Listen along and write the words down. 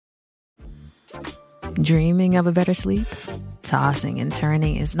Dreaming of a better sleep? Tossing and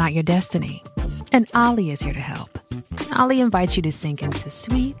turning is not your destiny. And Ollie is here to help. Ollie invites you to sink into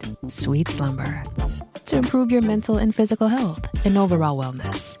sweet, sweet slumber to improve your mental and physical health and overall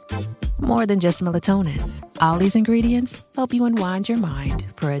wellness. More than just melatonin, Ollie's ingredients help you unwind your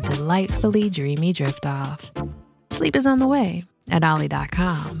mind for a delightfully dreamy drift off. Sleep is on the way at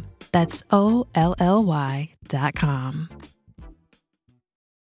Ollie.com. That's OLLY.com.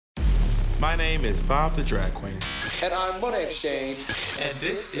 My name is Bob the Drag Queen. And I'm Money Exchange. And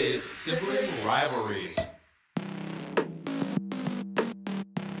this is Sibling Rivalry.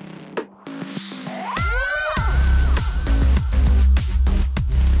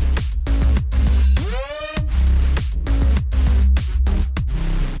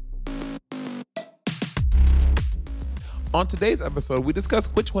 On today's episode, we discuss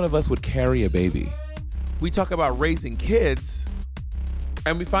which one of us would carry a baby. We talk about raising kids.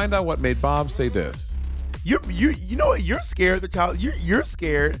 And we find out what made Bob say this. You know what? You're scared you're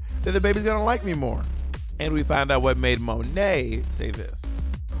scared that the baby's gonna like me more. And we find out what made Monet say this.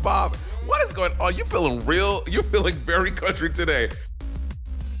 Bob, what is going on? You're feeling very country today.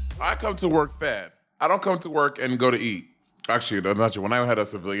 I come to work fed. I don't come to work and go to eat. Actually, that's not true. When I had a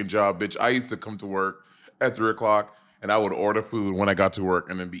civilian job, bitch, I used to come to work at 3 o'clock and I would order food when I got to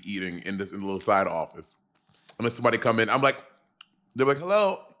work and then be eating in this little side office. And then somebody come in, they're like,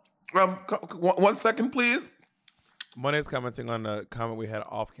 hello, 1 second, please. Monet's commenting on the comment we had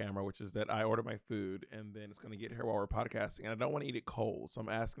off camera, which is that I ordered my food and then it's going to get here while we're podcasting. And I don't want to eat it cold. So I'm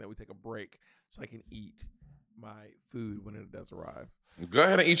asking that we take a break so I can eat my food when it does arrive. Go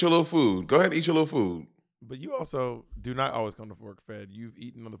ahead and eat your little food. But you also do not always come to work fed. You've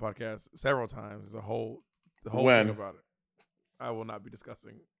eaten on the podcast several times. There's the whole thing about it. I will not be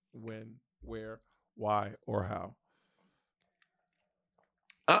discussing when, where, why, or how.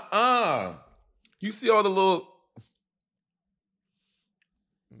 You see all the little...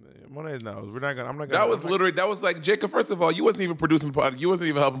 Monet knows. I'm not gonna. That was like, Jacob, first of all, you wasn't even producing the podcast. You wasn't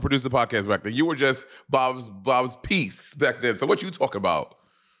even helping produce the podcast back then. You were just Bob's piece back then. So what you talk about?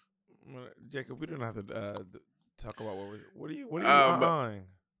 Jacob, we don't have to talk about what are you buying?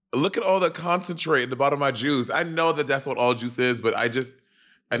 Look at all the concentrate at the bottom of my juice. I know that's what all juice is, but I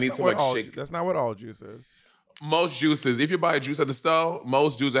need to shake. That's not what all juice is. Most juices, if you buy a juice at the store,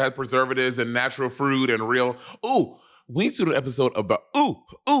 most juices have preservatives and natural fruit and real. Ooh, we need to do an episode about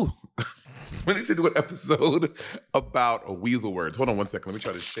we need to do an episode about weasel words. Hold on 1 second. Let me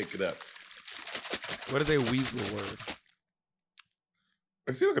try to shake it up. What is a weasel word?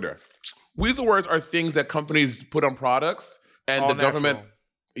 Let's see, look at that. Weasel words are things that companies put on products and the government.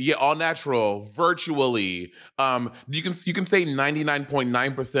 Yeah, all natural, virtually. You can say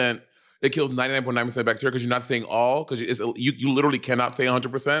 99.9%. It kills 99.9% bacteria because you're not saying all, because you literally cannot say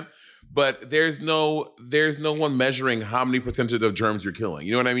 100%. But there's no one measuring how many percentage of germs you're killing.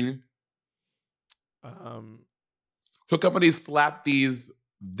 You know what I mean? So companies slap these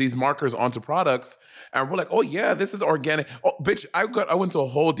markers onto products, and we're like, oh yeah, this is organic. Oh, bitch, I went to a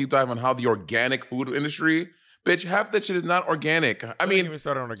whole deep dive on how the organic food industry, bitch, half that shit is not organic. I mean, even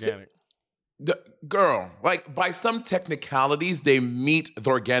started on organic. Girl, like by some technicalities, they meet the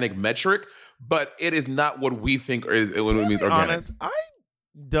organic metric, but it is not what we think when it means organic. Honest,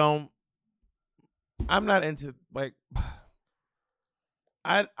 I'm not into like.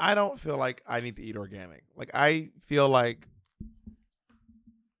 I don't feel like I need to eat organic. Like I feel like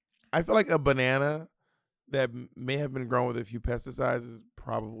a banana that may have been grown with a few pesticides is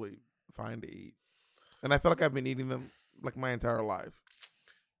probably fine to eat, and I feel like I've been eating them like my entire life.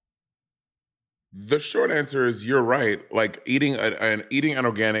 The short answer is you're right. Like eating an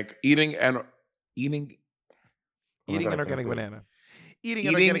organic banana. Eating an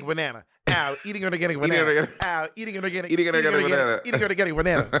organic banana. Ow, eating an organic banana. Ow, eating an organic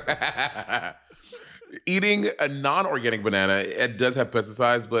banana. Eating a non-organic banana, it does have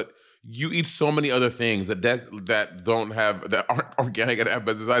pesticides, but you eat so many other things that aren't organic and have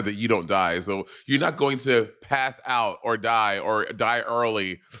pesticides that you don't die. So you're not going to pass out or die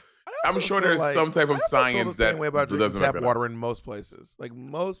early. I'm sure there's some type of science that way about drinking doesn't tap water in most places. Like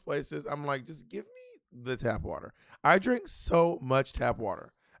most places, I'm like, just give me the tap water. I drink so much tap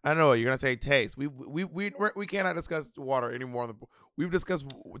water. I know you're gonna say taste. We cannot discuss water anymore. We've discussed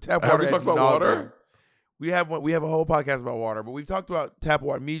tap water. Have we talked about water? We have a whole podcast about water, but we've talked about tap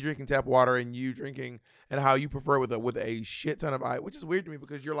water. Me drinking tap water and you drinking, and how you prefer with a shit ton of ice, which is weird to me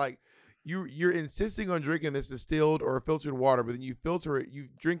because you're like. You're insisting on drinking this distilled or filtered water, but then you filter it, you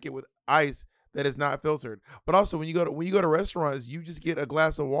drink it with ice that is not filtered. But also when you go to restaurants, you just get a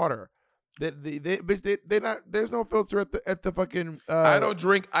glass of water. They not. There's no filter at the fucking. I don't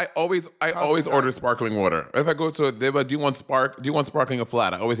drink. I always order sparkling water. If I go to a, do you want sparkling or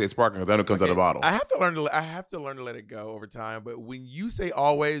flat? I always say sparkling because then it comes out of the bottle. I have to learn to let it go over time. But when you say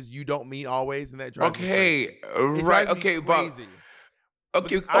always, you don't mean always, and that drives me crazy. Right? Okay, Bob.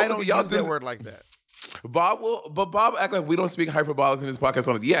 Okay, I don't use that word like that. Bob act like we don't speak hyperbolically in this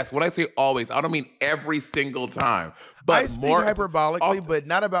podcast. Yes, when I say always, I don't mean every single time. But I speak hyperbolically, but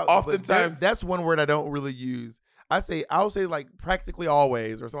not about. Oftentimes, that's one word I don't really use. I'll say like practically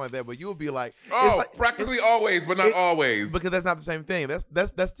always or something like that. But you'll be like, practically always, but not always, because that's not the same thing. That's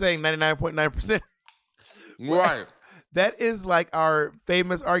saying 99.9%. Right. That is like our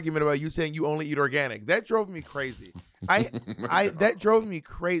famous argument about you saying you only eat organic. That drove me crazy. That drove me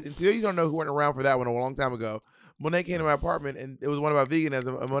crazy. And you don't know who went around for that one a long time ago. Monet came to my apartment and it was one about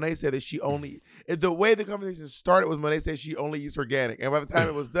veganism. And Monet said that the way the conversation started was Monet said she only eats organic. And by the time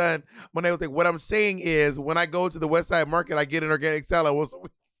it was done, Monet was like, what I'm saying is when I go to the West Side Market, I get an organic salad once a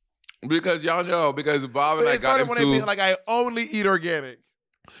week. Because y'all know, because Bob and I got into... being like, I only eat organic.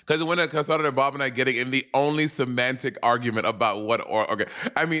 Because when it started, Bob and I getting in the only semantic argument about what okay.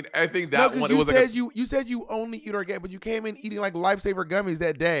 I mean, I think that one. You said you only eat organic, but you came in eating like Lifesaver gummies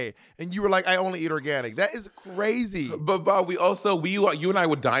that day, and you were like, "I only eat organic." That is crazy. But Bob, you and I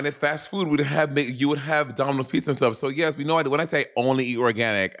would dine at fast food. You would have Domino's pizza and stuff. So yes, we know when I say only eat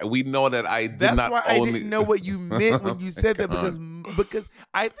organic, we know that I did That's not. That's why only... I didn't know what you meant when you said that because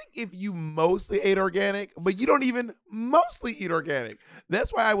I think if you mostly ate organic, but you don't even mostly eat organic.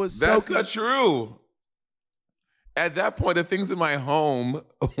 That's why I was so That's not true. At that point, the things in my home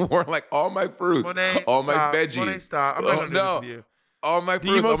were like all my fruits, all my veggies. Monet, stop. I'm not going to do this with you. All my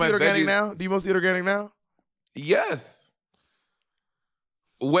fruits, all my veggies. Do you mostly eat organic now? Yes.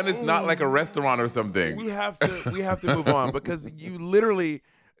 When it's not like a restaurant or something. We have to move on because you literally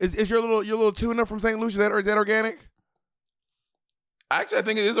is your little tuna from St. Lucia is that organic? Actually, I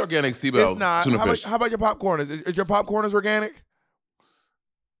think it is organic, Seabell. It's not. Tuna fish. How about your popcorn? Is your popcorn organic?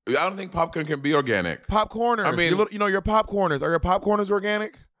 I don't think popcorn can be organic. Popcorners. I mean, your popcorners. Are your popcorners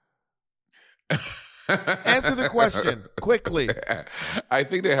organic? Answer the question quickly. I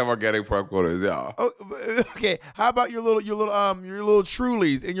think they have organic popcorners. Yeah. Oh, okay. How about your little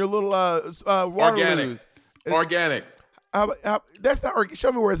Trulies and your little Waterloos? Organic. That's not.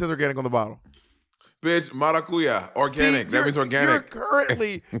 Show me where it says organic on the bottle. Bitch, maracuya, organic. That means organic. You're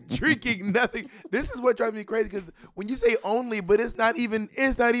currently drinking nothing. This is what drives me crazy because when you say only, but it's not even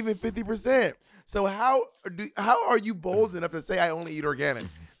 50%. So how are you bold enough to say I only eat organic?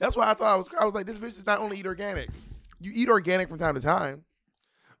 That's why I was like, this bitch does not only eat organic. You eat organic from time to time.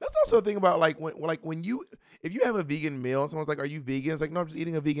 That's also a thing about if you have a vegan meal, someone's like, "Are you vegan?" It's like, no, I'm just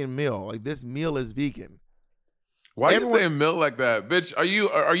eating a vegan meal. Like this meal is vegan. Why are you saying meal like that, bitch? Are you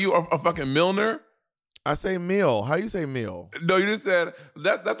a fucking Milner? I say meal. How do you say meal? No, you just said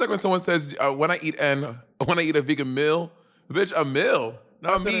that's like when someone says when I eat a vegan meal, bitch, a meal,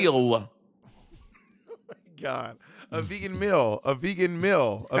 a meal. Oh my God, a vegan meal, a vegan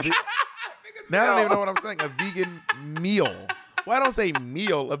meal. Now I don't even know what I'm saying. A vegan meal. Why don't I say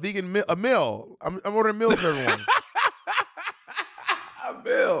meal? A vegan meal. A meal. I'm ordering meals for everyone. A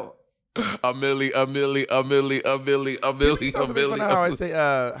meal. A milli.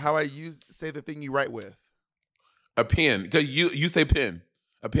 How I say say the thing you write with. A pen. Because you say pen.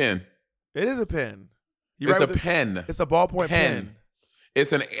 A pen. It is a pen. It's a pen. It's a ballpoint pen.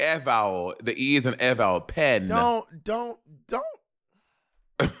 It's an E vowel. The E is an E vowel. Pen. Don't.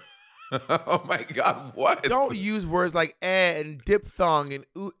 Oh my God! What? Don't use words like and diphthong and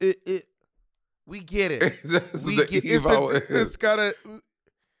it. We get it. It's got a.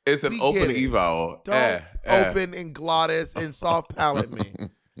 It's an open E vowel. Don't open and glottis and soft palate me.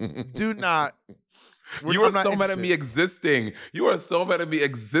 Do not. You are so mad at me existing. You are so mad at me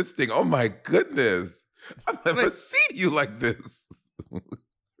existing. Oh my goodness! I've never seen you like this.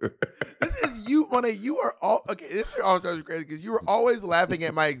 This is you, Monet. You are all okay. This is all crazy because you were always laughing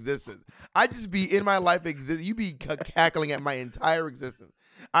at my existence. I just be in my life exist. You be cackling at my entire existence.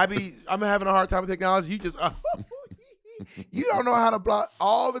 I'm having a hard time with technology. You just you don't know how to block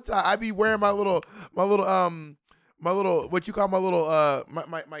all the time. I be wearing my little what you call my little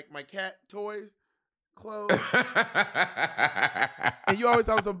my cat toy clothes. And you always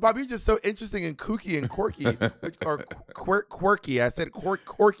have some Bob, you're just so interesting and kooky and quirky. Or quirky. I said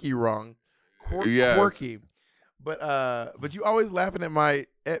quirky wrong. Yes. Quirky. But you always laughing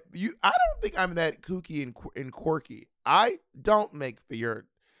at you. I don't think I'm that kooky and quirky. I don't make your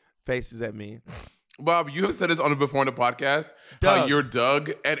faces at me. Bob, you have said this on before in the podcast. Doug. How you're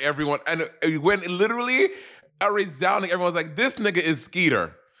Doug and everyone, and when literally a resounding, everyone's like, this nigga is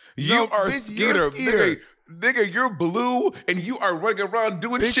Skeeter. You No, are bitch, you're Skeeter. Nigga, you're blue and you are running around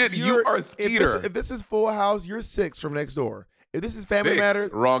doing Bitch, shit. You are if Skeeter. if this is Full House, you're 6 from next door. If this is Family 6.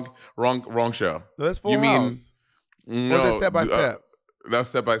 Matters, Wrong show. no, that's Full You mean- House. No, Or that's Step by Step. That's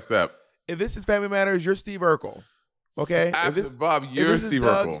Step by Step. If this is Family Matters, you're Steve Urkel. Okay? Absolutely, Bob, if you're this is Steve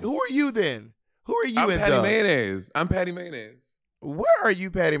Doug, Urkel. Who are you then? Who are you I'm and Patty Doug? Mayonnaise. I'm Patty Mayonnaise. Where are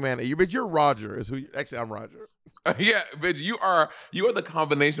you, Patty Mayonnaise? You're Roger. Is who? Actually, I'm Roger. Yeah, bitch, you are the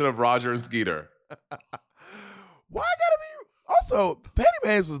combination of Roger and Skeeter. Why I gotta be? Also, Patty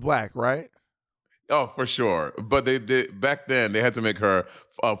Mayonnaise was black, right? Oh, for sure. But they did back then. They had to make her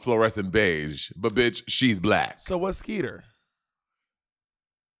fluorescent beige. But bitch, she's black. So what's Skeeter?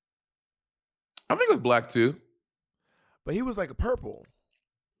 I think it was black too. But he was like a purple.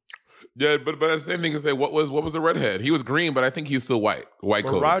 Yeah, but the same thing can say what was the redhead? He was green, but I think he's still white. White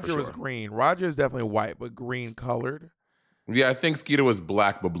But colored. Roger was green. Roger is definitely white, but green colored. Yeah, I think Skeeter was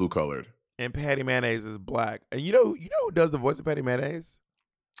black but blue colored. And Patty Mayonnaise is black. And you know who does the voice of Patty Mayonnaise?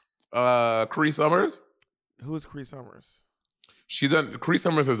 Cree Summers. Who is Cree Summers? Cree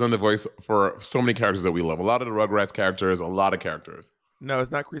Summers has done the voice for so many characters that we love. A lot of the Rugrats characters, a lot of characters. No,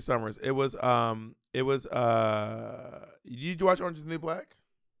 it's not Cree Summers. It was did you watch Orange is the New Black?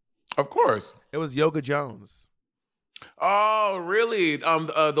 Of course. It was Yoga Jones. Oh, really?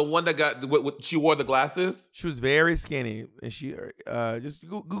 The one that got she wore the glasses. She was very skinny, and she just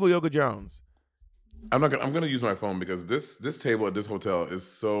Google Yoga Jones. I'm gonna use my phone because this table at this hotel is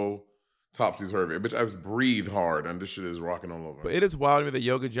so topsy-turvy. Bitch, I was breathe hard and this shit is rocking all over. But it is wild to me that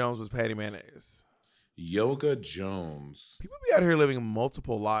Yoga Jones was Patty Mayonnaise. Yoga Jones. People be out here living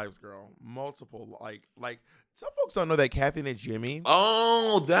multiple lives, girl. Multiple, like some folks don't know that Kathy and Jimmy.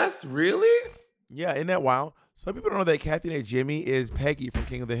 Oh, that's really? Yeah, isn't that wild? Some people don't know that Kathy and Jimmy is Peggy from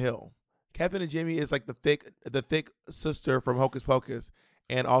King of the Hill. Kathy and Jimmy is like the thick sister from Hocus Pocus,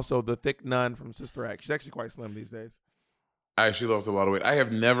 and also the thick nun from Sister Act. She's actually quite slim these days. I actually lost a lot of weight. I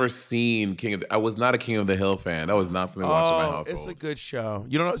have never seen I was not a King of the Hill fan. That was not something I watched in my household. It's a good show.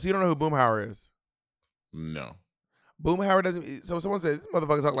 You don't know, so you don't know who Boomhauer is? No. Boomhauer doesn't. So someone says this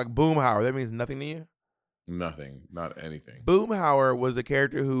motherfucker talk like Boomhauer. That means nothing to you. Nothing. Not anything. Boomhauer was a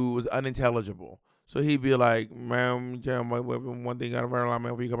character who was unintelligible. So he'd be like, "Man, tell me one thing I ever like,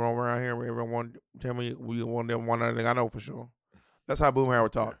 man, if you come over around here, everyone tell me we want one other thing I know for sure." That's how Boomhauer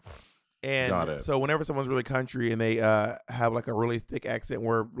would talk. And Got it. so whenever someone's really country and they have like a really thick accent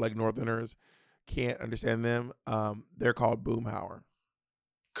where like Northerners can't understand them, they're called Boomhauer.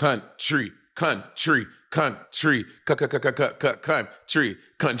 Country, country, country, country,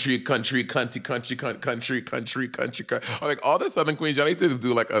 country. Like all the Southern Queens, y'all need to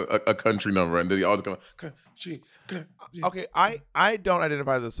do like a country number, and then you always go country. Okay, I don't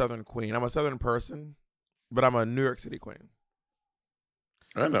identify as a Southern queen. I'm a Southern person, but I'm a New York City queen.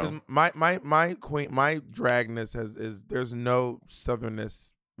 I know. My queen, my dragness is there's no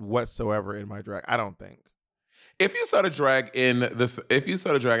southernness whatsoever in my drag. I don't think. If you started drag in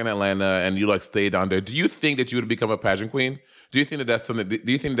Atlanta and you like stayed down there, do you think that you would become a pageant queen? Do you think that's something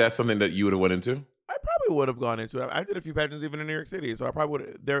that you would have went into? I probably would have gone into it. I did a few pageants even in New York City, so I probably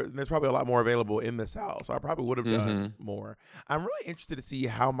would. There's probably a lot more available in the South, so I probably would have done more. I'm really interested to see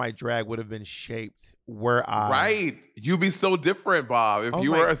how my drag would have been shaped were I Right. You'd be so different, Bob. If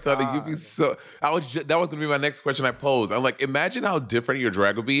you were a Southern, you'd be so. That was going to be my next question I posed. I'm like, imagine how different your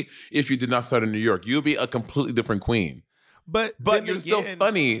drag would be if you did not start in New York. You'd be a completely different queen. But you're still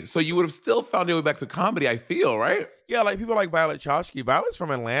funny, so you would have still found your way back to comedy, I feel, right? Yeah, like people like Violet Chachki. Violet's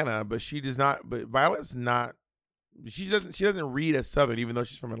from Atlanta, but she does not. But Violet's not. She doesn't read as Southern, even though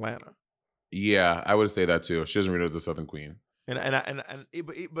she's from Atlanta. Yeah, I would say that too. She doesn't read as a Southern queen.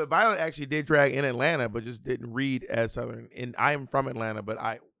 But Violet actually did drag in Atlanta, but just didn't read as Southern. And I'm from Atlanta, but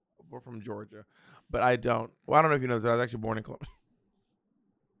we're from Georgia, but I don't. Well, I don't know if you know this. I was actually born in Columbus.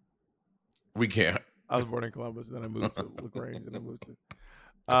 We can't. I was born in Columbus, and then I moved to LaGrange, and I moved to.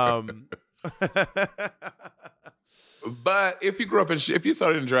 But if you grew up if you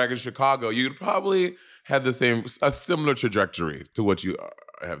started in drag in Chicago, you'd probably have a similar trajectory to what you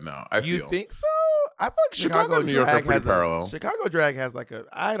have now. You think so? I feel like Chicago and New York are pretty parallel. Chicago drag has like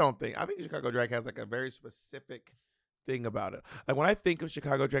I think Chicago drag has like a very specific thing about it. Like when I think of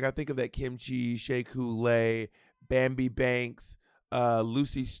Chicago drag, I think of that Kimchi, Shea Coulee, Bambi Banks,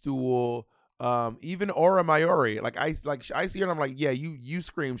 Lucy Stool, even Aura Mayori. Like I see her and I'm like, yeah, you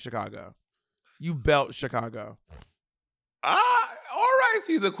scream Chicago. You belt Chicago. All right,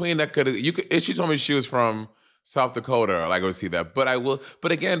 she's a queen that could. If she told me she was from South Dakota, like I would see that. But I will.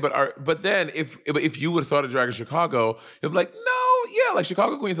 But again, but then if you would have started drag in Chicago, you'd be like, no, Yeah, like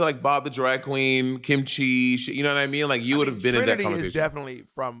Chicago queens are like Bob the drag queen, Kimchi. You know what I mean? Like you would have been Trinity in that conversation. is definitely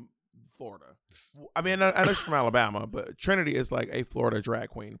from Florida. I mean, I know she's from Alabama, but Trinity is like a Florida drag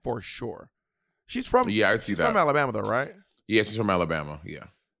queen for sure. She's from I see that. From Alabama though, right? Yeah, she's from Alabama. Yeah.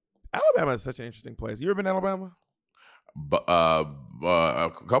 Alabama is such an interesting place. You ever been to Alabama? But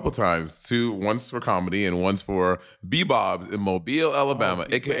a couple times. Once for comedy and once for B-Bob's in Mobile, Alabama,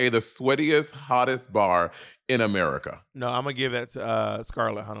 aka the sweatiest, hottest bar in America. No, I'm gonna give that to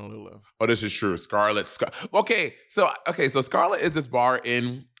Scarlet Honolulu. Oh, this is true. Scarlet. Okay, so Scarlet is this bar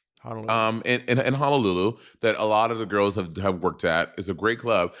in Honolulu. In Honolulu that a lot of the girls have worked at. It's a great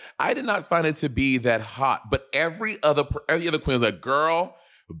club. I did not find it to be that hot, but every other queen was like, girl,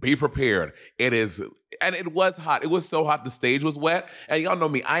 be prepared. It is, and it was hot. It was so hot. The stage was wet. And y'all know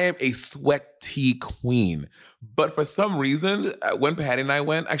me, I am a sweaty queen. But for some reason, when Patty and I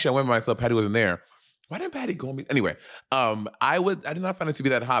went, actually I went by myself, Patty wasn't there. Why didn't Patty go with me? Anyway, I did not find it to be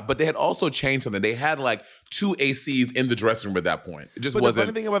that hot, but they had also changed something. They had like 2 ACs in the dressing room at that point. It just wasn't.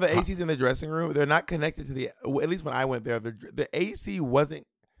 The funny thing about the ACs in the dressing room, they're not connected to at least when I went there, the AC wasn't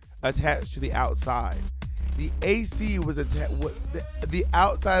attached to the outside. The AC was attached. The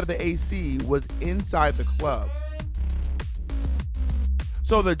outside of the AC was inside the club.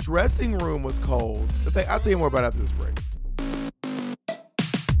 So the dressing room was cold. I'll tell you more about it after this break.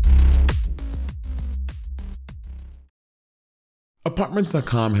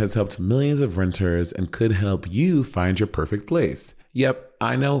 Apartments.com has helped millions of renters and could help you find your perfect place. Yep,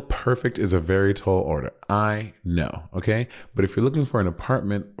 I know perfect is a very tall order. I know, okay? But if you're looking for an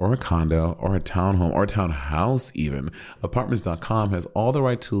apartment or a condo or a townhome or a townhouse even, Apartments.com has all the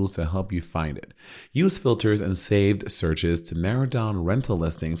right tools to help you find it. Use filters and saved searches to narrow down rental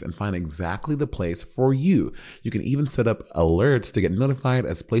listings and find exactly the place for you. You can even set up alerts to get notified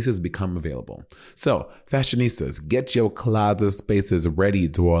as places become available. So, fashionistas, get your closet spaces ready,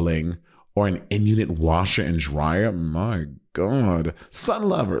 darling. Or an in-unit washer and dryer. My God. Sun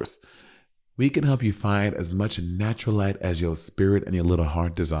lovers. We can help you find as much natural light as your spirit and your little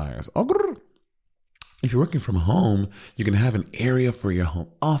heart desires. If you're working from home, you can have an area for your home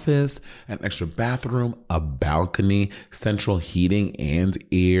office, an extra bathroom, a balcony, central heating and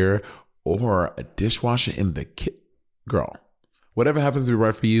air, or a dishwasher in the kitchen. Girl, whatever happens to be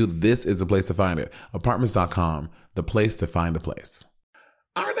right for you, this is the place to find it. Apartments.com, the place to find a place.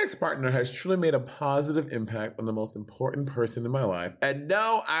 Our next partner has truly made a positive impact on the most important person in my life. And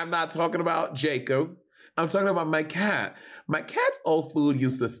no, I'm not talking about Jacob. I'm talking about my cat. My cat's old food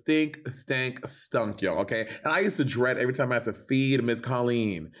used to stunk, y'all, okay? And I used to dread every time I had to feed Miss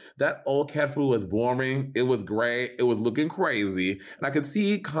Colleen. That old cat food was boring. It was gray. It was looking crazy. And I could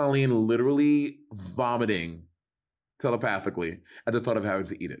see Colleen literally vomiting telepathically at the thought of having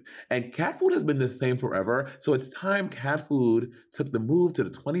to eat it. And cat food has been the same forever, so it's time cat food took the move to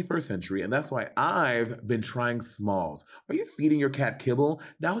the 21st century, and that's why I've been trying Smalls. Are you feeding your cat kibble?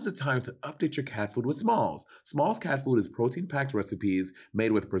 Now is the time to update your cat food with Smalls. Smalls cat food is protein-packed recipes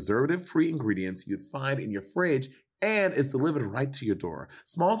made with preservative-free ingredients you'd find in your fridge, and it's delivered right to your door.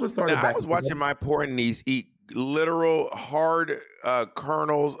 Smalls was started back. I was watching my poor niece eat literal hard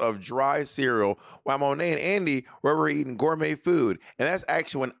kernels of dry cereal while Monet and Andy were eating gourmet food. And that's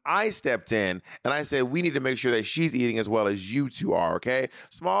actually when I stepped in and I said, we need to make sure that she's eating as well as you two are, okay?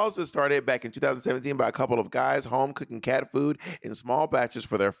 Smalls was started back in 2017 by a couple of guys home cooking cat food in small batches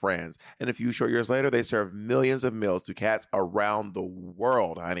for their friends. And a few short years later, they serve millions of meals to cats around the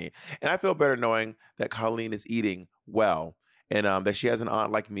world, honey. And I feel better knowing that Colleen is eating well. And that she has an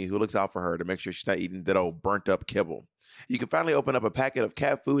aunt like me who looks out for her to make sure she's not eating that old burnt up kibble. You can finally open up a packet of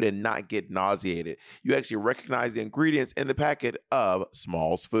cat food and not get nauseated. You actually recognize the ingredients in the packet of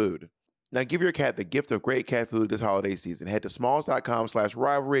Smalls food. Now give your cat the gift of great cat food this holiday season. Head to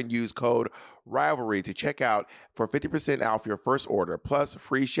smalls.com/rivalry and use code rivalry to check out for 50% off your first order plus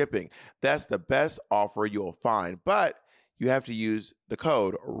free shipping. That's the best offer you'll find. But you have to use the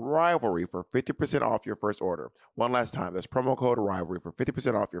code RIVALRY for 50% off your first order. One last time, that's promo code RIVALRY for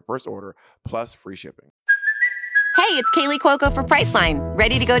 50% off your first order plus free shipping. Hey, it's Kaylee Cuoco for Priceline.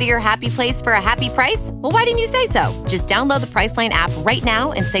 Ready to go to your happy place for a happy price? Well, why didn't you say so? Just download the Priceline app right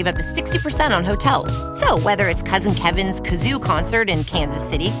now and save up to 60% on hotels. So whether it's Cousin Kevin's Kazoo Concert in Kansas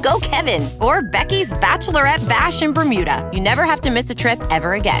City, go Kevin, or Becky's Bachelorette Bash in Bermuda, you never have to miss a trip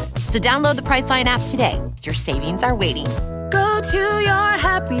ever again. So download the Priceline app today. Your savings are waiting. Go to your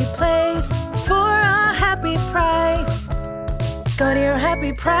happy place for a happy price. Go to your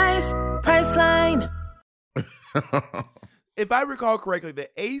happy price, Priceline. If I recall correctly, the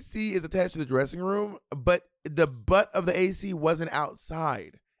AC is attached to the dressing room, but the butt of the AC wasn't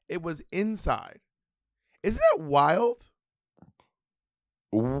outside. It was inside. Isn't that wild?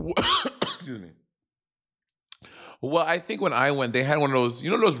 Excuse me. Well, I think when I went, they had one of those,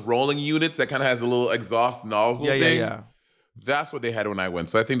 those rolling units that kind of has a little exhaust nozzle thing? Yeah. That's what they had when I went.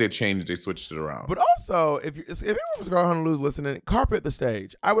 So I think they switched it around. But also, if anyone was going to Honolulu's listening, carpet the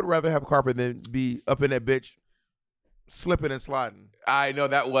stage. I would rather have a carpet than be up in that bitch slipping and sliding. I know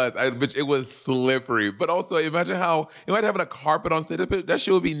it was slippery. But also, imagine having a carpet on stage. That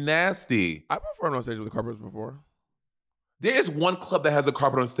shit would be nasty. I performed on stage with the carpets before. There is one club that has a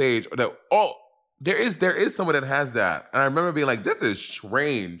carpet on stage. There is someone that has that. And I remember being like, this is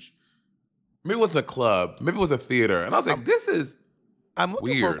strange. Maybe it was a club. Maybe it was a theater. And I was like, this is I'm looking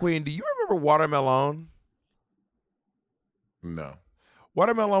weird. for a queen. Do you remember Watermelon? No.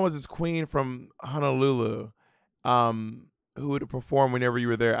 Watermelon was this queen from Honolulu who would perform whenever you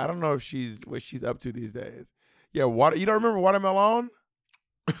were there. I don't know if what she's up to these days. Yeah, you don't remember Watermelon?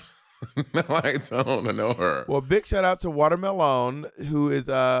 No, I don't. I know her. Well, big shout out to Watermelon, who is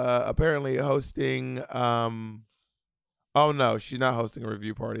apparently hosting oh no, she's not hosting a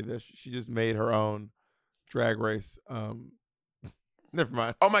review party. She just made her own drag race. Never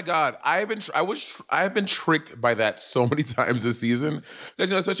mind. Oh my God, I have been tricked by that so many times this season.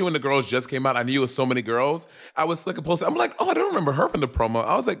 Because especially when the girls just came out, I knew it was so many girls. I was like, I'm like, oh, I don't remember her from the promo.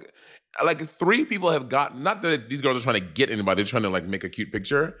 I was like 3 people have gotten. Not that these girls are trying to get anybody, they're trying to like make a cute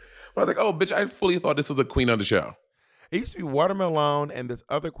picture. But I was like, oh, bitch, I fully thought this was the queen of the show. It used to be Watermelon and this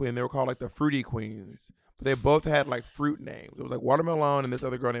other queen. They were called like the Fruity Queens. But they both had like fruit names. It was like Watermelon and this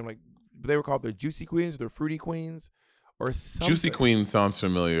other girl named they were called the Juicy Queens or the Fruity Queens or something. Juicy Queen sounds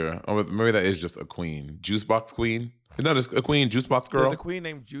familiar. Or maybe that is just a queen. Juice Box Queen? Isn't that just a queen? Juice Box Girl? There's a queen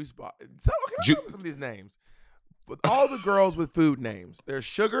named Juice Box. Okay, let's look at some of these names. With all the girls with food names. There's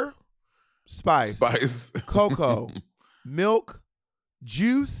Sugar, Spice. Cocoa, Milk,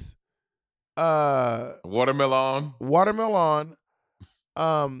 Juice, Watermelon. Like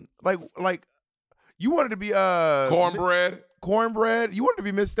you wanted to be cornbread. You wanted to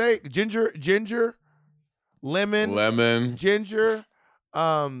be Mistake. Ginger, lemon, ginger,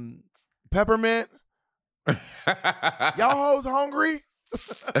 peppermint. Y'all hoes hungry?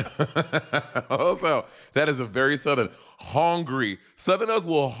 Also, that is a very Southern. Hungry. Southerners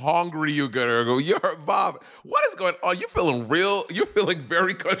will hungry you, girl. You're Bob. What is going on? You're feeling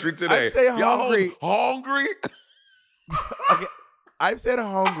very country today. I say Y'all hungry. Hungry? Okay, I've said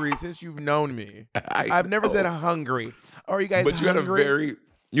hungry since you've known me. I've never said hungry. Are you guys hungry?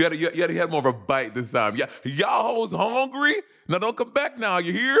 You had more of a bite this time. Yeah, y'all hoes hungry? Now don't come back now.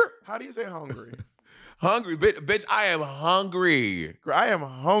 You hear? How do you say hungry? Hungry, bitch. I am hungry. I am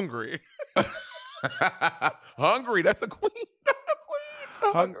hungry. Hungry. That's a queen.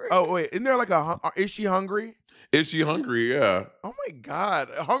 Hungry. Oh wait, isn't there like is she hungry? Is she hungry? Yeah. Oh my God,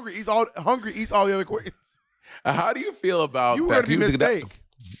 hungry eats all the other queens. How do you feel about you that? You were gonna be Mistake.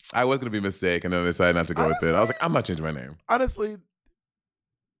 I was gonna be Mistake, and then I decided not to go with it. I was like, I'm not changing my name. Honestly,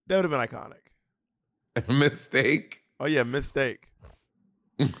 that would have been iconic. Mistake. Oh yeah, Mistake.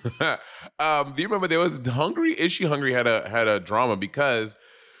 Do you remember there was Hungry? Is She Hungry had a drama because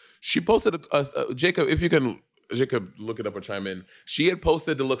she posted Jacob, if you can, Jacob, look it up or chime in. She had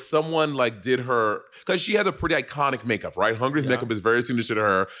posted to look, someone like did her, because she has a pretty iconic makeup, right? Hungry's makeup is very signature to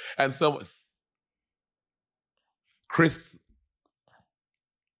her. And when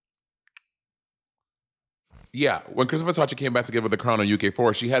Chris Versace came back to give her the crown on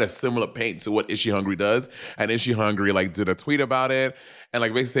UK4, she had a similar paint to what Is She Hungry does. And Is She Hungry did a tweet about it and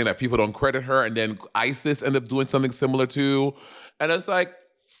basically saying that people don't credit her. And then Isis ended up doing something similar too. And it's like,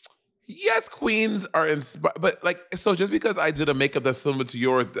 yes, queens are inspired, but so just because I did a makeup that's similar to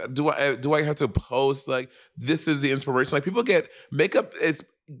yours, do I have to post this is the inspiration? People get makeup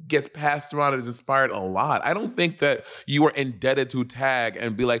gets passed around and is inspired a lot. I don't think that you are indebted to tag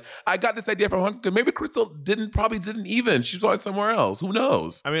and be like, I got this idea from Hungry. Maybe Crystal probably didn't even. She saw it somewhere else. Who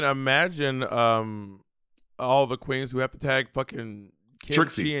knows? I mean, imagine all the queens who have to tag fucking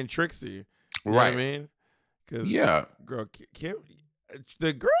Trixie and Trixie. You know what I mean? Yeah. Girl, Kim,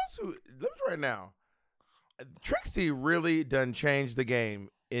 the girls who, let me right now, Trixie really done changed the game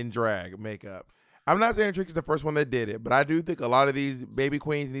in drag makeup. I'm not saying Trixie's the first one that did it, but I do think a lot of these baby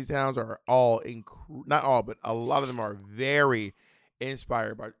queens in these towns are not all, but a lot of them are very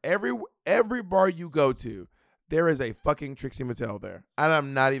inspired by every bar you go to. There is a fucking Trixie Mattel there, and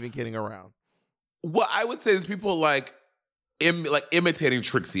I'm not even kidding around. What I would say is people imitating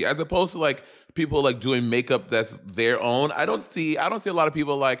Trixie, as opposed to people doing makeup that's their own. I don't see a lot of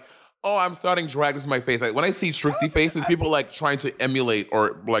people oh, I'm starting drag. This is my face. When I see Trixie faces, people trying to emulate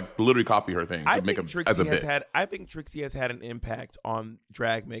or literally copy her thing to make them as a bit. I think Trixie has had an impact on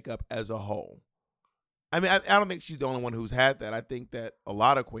drag makeup as a whole. I mean, I don't think she's the only one who's had that. I think that a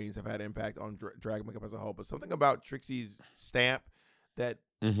lot of queens have had impact on drag makeup as a whole. But something about Trixie's stamp, that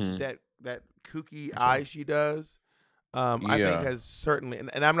kooky eye she does, I think has certainly.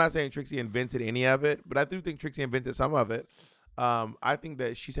 And I'm not saying Trixie invented any of it, but I do think Trixie invented some of it. I think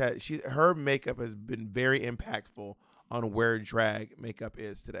that her makeup has been very impactful on where drag makeup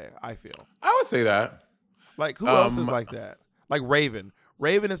is today. I feel. I would say that. Like, who else is like that? Like Raven.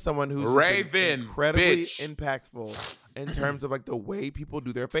 Raven is someone who's incredibly impactful in terms of like the way people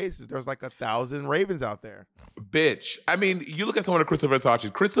do their faces. There's like 1,000 Ravens out there. Bitch. I mean, you look at someone like Christopher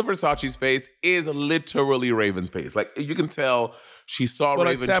Versace. Christopher Versace's face is literally Raven's face. Like, you can tell she saw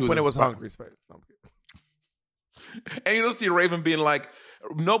Raven. Except when it was Hungry's face. No, and you don't see Raven being like,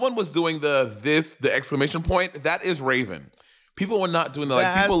 no one was doing the exclamation point. That is Raven. People were not doing that. Like,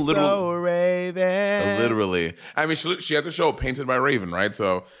 that's people literally. So Raven. Literally. I mean, she had the show Painted by Raven, right?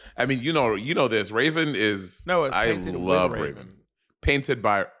 So, I mean, you know this. Raven is. No, it's I Painted love with Raven. Painted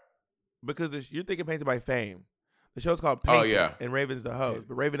by. Because you're thinking Painted by Fame. The show's called Painted. Oh, yeah. And Raven's the host.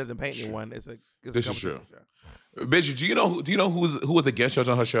 But Raven doesn't paint anyone. It's this is true. Show. Bitch, do you know who was a guest judge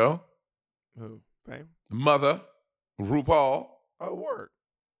on her show? Who? Fame? Mother. RuPaul. Oh, word.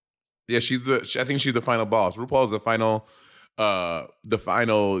 Yeah, I think she's the final boss. RuPaul is the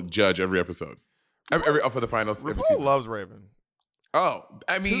final judge every episode. For the final RuPaul season. Loves Raven. Oh,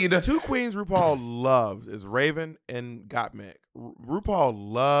 I mean, two queens RuPaul loves is Raven and Gottmik. RuPaul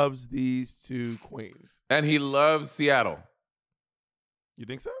loves these two queens, and he loves Seattle. You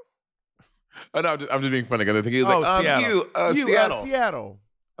think so? Oh no, I'm just being funny because I think he was like, Seattle. Seattle.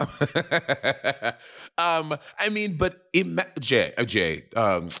 I mean, but Jay, what's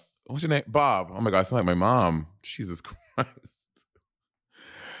your name? Bob. Oh my God, I sound like my mom. Jesus Christ.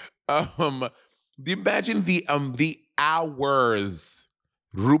 Imagine the hours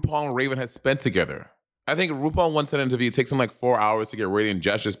RuPaul and Raven has spent together. I think RuPaul once said in an interview, it takes him like 4 hours to get ready and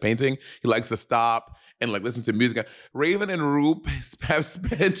Josh just painting. He likes to stop and like listen to music. Raven and Ru have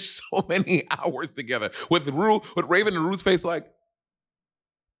spent so many hours together with Raven and Ru's face like.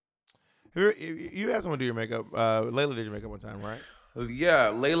 You had someone do your makeup. Layla did your makeup one time, right? Yeah,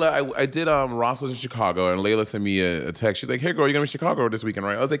 Layla. I did. Ross was in Chicago, and Layla sent me a text. She's like, "Hey, girl, you're gonna be in Chicago this weekend,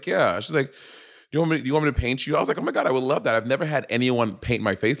 right?" I was like, "Yeah." She's like, "Do you want me to paint you?" I was like, "Oh my God, I would love that. I've never had anyone paint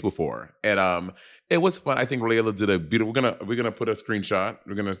my face before," and it was fun. I think Layla did a beautiful. We're gonna put a screenshot.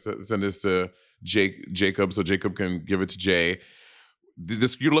 We're gonna send this to Jacob, so Jacob can give it to Jay.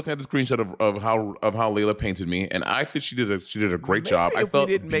 You're looking at the screenshot of how Layla painted me, and I think she did a great job. I felt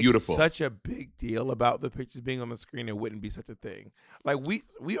beautiful. Make such a big deal about the pictures being on the screen, it wouldn't be such a thing. Like we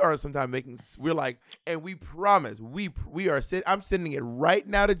are sometimes we're like, and we promise we are. I'm sending it right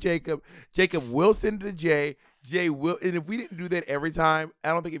now to Jacob. Jacob will send it to Jay. Jay will, and if we didn't do that every time, I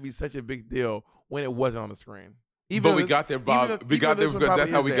don't think it'd be such a big deal when it wasn't on the screen. But we got there, Bob. We got there because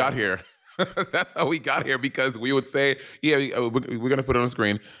that's how we got here. That's how we got here, because we would say, yeah, we're going to put it on the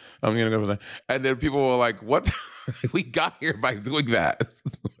screen. And then people were like, what? We got here by doing that.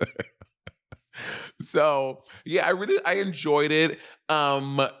 So, yeah, I enjoyed it.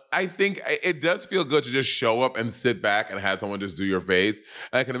 I think it does feel good to just show up and sit back and have someone just do your face.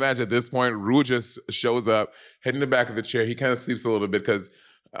 And I can imagine at this point, Ru just shows up, head in the back of the chair. He kind of sleeps a little bit because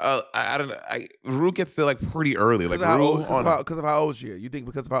I don't know. Ru gets there like pretty early. Like because of how old she is. You think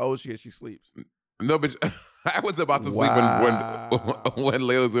because of how old she is, she sleeps? No, but I was about to sleep when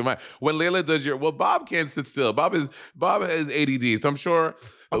Layla's in mine. When Layla does Bob can't sit still. Bob has ADD, so I'm sure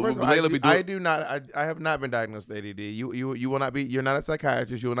Layla I have not been diagnosed with ADD. You will not be. You're not a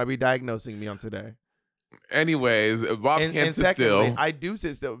psychiatrist. You will not be diagnosing me on today. Anyways, Bob can't sit still. I do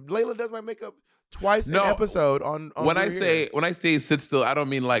sit still. Layla does my makeup twice an episode on when I say sit still, I don't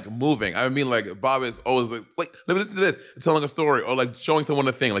mean like moving. I mean like Bob is always like, wait, let me listen to this, telling a story or like showing someone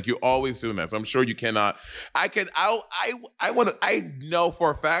a thing. Like you're always doing that. So I'm sure you cannot. I know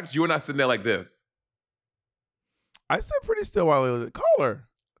for a fact you are not sitting there like this. I sit pretty still while Layla. Call her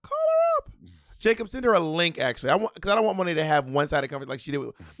up. Jacob, send her a link. Actually, because I don't want Money to have one-sided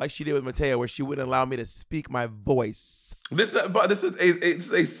conversation like she did with Mateo, where she wouldn't allow me to speak my voice. This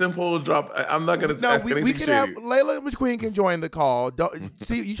is a simple drop. I'm not gonna. No, we can have Layla McQueen can join the call. Don't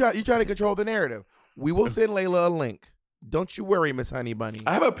see you trying to control the narrative. We will send Layla a link. Don't you worry, Miss Honey Bunny.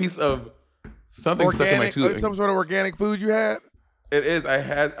 I have a piece of something organic, stuck in my tooth. Some sort of organic food you had. It is. I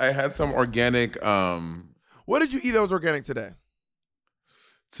had some organic. What did you eat that was organic today?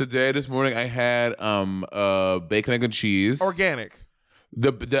 Today, this morning, I had bacon, egg, and cheese. Organic.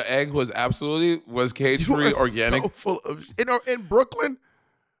 The egg was cage-free, organic. So full of in Brooklyn.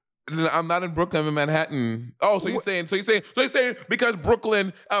 I'm not in Brooklyn. I'm in Manhattan. Oh, so you're saying because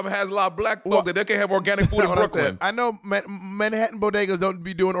Brooklyn has a lot of black folk that they can have organic food in Brooklyn. I know Manhattan bodegas don't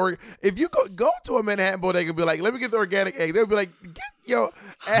be doing If you go to a Manhattan bodega and be like, let me get the organic egg, they'll be like, get your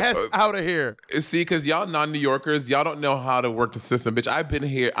ass out of here. See, because y'all non-New Yorkers, y'all don't know how to work the system, bitch. I've been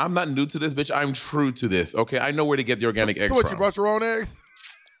here. I'm not new to this, bitch. I'm true to this. Okay, I know where to get the organic eggs So what? from. You brought your own eggs?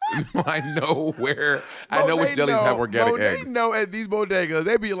 I know where. I know which delis have organic eggs. They know at these bodegas,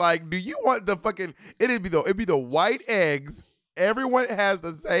 they be like, "Do you want the fucking?" It'd be the white eggs. Everyone has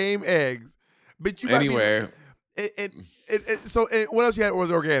the same eggs, but you anyway. So what else you had was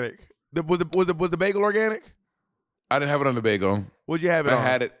organic? Was the bagel organic? I didn't have it on the bagel. What'd you have it on?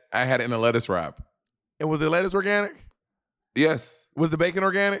 I had it in a lettuce wrap. And was the lettuce organic? Yes. Was the bacon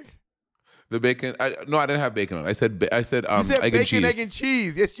organic? The bacon? No, I didn't have bacon on it. I said you said egg bacon, and cheese. egg and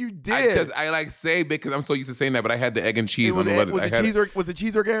cheese. Yes, you did. Because I say bacon. I'm so used to saying that, but I had the egg and cheese on the lettuce. Was the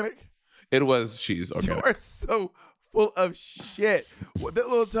cheese organic? It was cheese organic. You are so full of shit. That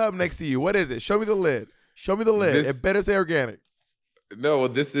little tub next to you, what is it? Show me the lid. It better say organic. No,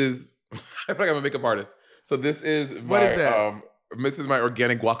 this is. I feel like I'm a makeup artist. So this is what is that? This is my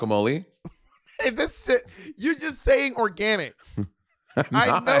organic guacamole. Hey, this shit. You're just saying organic.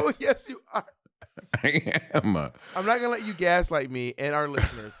 I know, yes, you are. I am. I'm not gonna let you gaslight me and our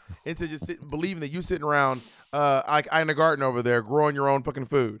listeners into just believing that you sitting around like in a garden over there growing your own fucking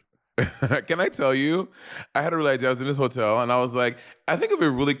food. Can I tell you? I had a real idea. I was in this hotel and I was like, I think it'd be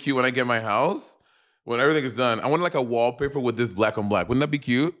really cute when I get my house, when everything is done. I want like a wallpaper with this black on black. Wouldn't that be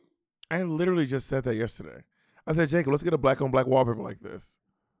cute? I literally just said that yesterday. I said, Jacob, let's get a black on black wallpaper like this.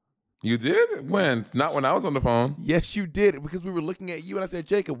 You did? When? Not when I was on the phone. Yes, you did, because we were looking at you and I said,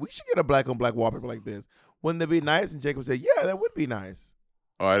 Jacob, we should get a black on black wallpaper like this. Wouldn't that be nice? And Jacob said, yeah, that would be nice.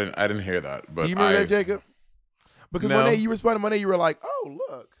 Oh, I didn't hear that. But you remember that, Jacob? Because no. Monet, you responded, Monet, you were like, oh,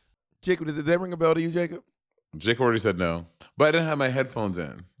 look. Jacob, did that ring a bell to you, Jacob? Jacob already said no. But I didn't have my headphones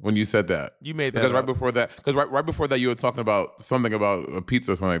in when you said that. You made that because up. right before that you were talking about something about a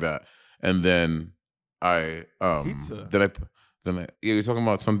pizza or something like that. And then pizza. You're talking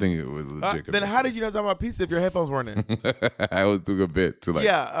about something with Jacob. Then how did you know talking about pizza if your headphones weren't in? I was doing a bit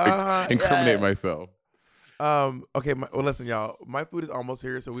to incriminate myself. Okay, well, listen, y'all. My food is almost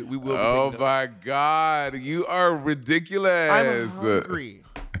here, so we will. Be oh my God, you are ridiculous. I'm hungry.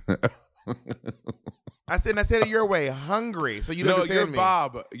 I said it your way, hungry. So you don't understand me.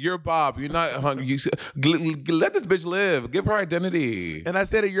 You're Bob. You're not hungry. Let this bitch live. Give her identity. And I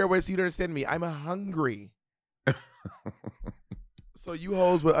said it your way, so you don't understand me. I'm hungry. So you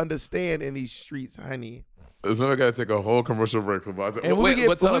hoes will understand in these streets, honey. So I gotta take a whole commercial break for Bob. And when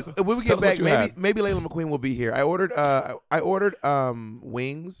we get back, maybe Layla McQueen will be here. I ordered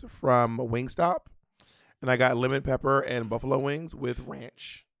wings from Wingstop, and I got lemon pepper and buffalo wings with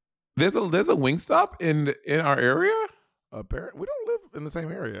ranch. There's a Wingstop in our area? Apparently, we don't live in the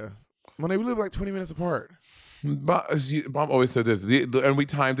same area. We live like 20 minutes apart. Mom always said this, and we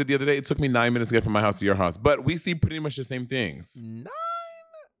timed it the other day. It took me 9 minutes to get from my house to your house, but we see pretty much the same things. 9?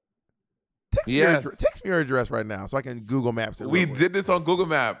 Text me your address right now so I can Google Maps it. We did this on Google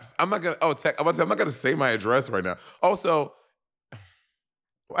Maps. I'm not gonna say my address right now. Also,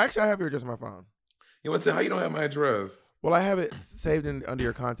 actually, I have your address on my phone. You want to say how you don't have my address? Well, I have it saved under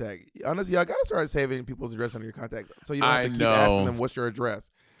your contact. Honestly, y'all gotta start saving people's address under your contact so you don't have to keep asking them what's your address.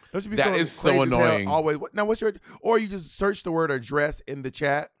 Don't you be that is so annoying. Always. Now, what's your? Or you just search the word address in the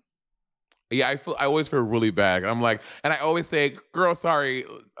chat. Yeah, I always feel really bad. I'm like, and I always say, "Girl, sorry,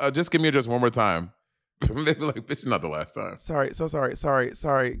 just give me your address one more time." They be like, "Bitch, not the last time." Sorry,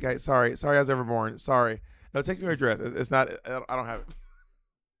 guys. Sorry, I was ever born. Sorry. No, take me your address. It's not. I don't have it.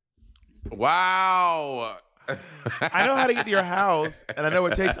 Wow. I know how to get to your house, and I know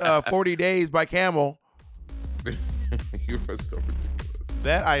it takes 40 days by camel. You are so ridiculous.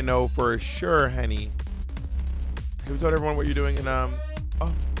 That I know for sure, honey. Have you told everyone what you're doing? And oh, my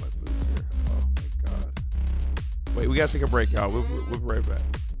food's here. Oh my God. Wait, we gotta take a break, y'all. We'll be right back.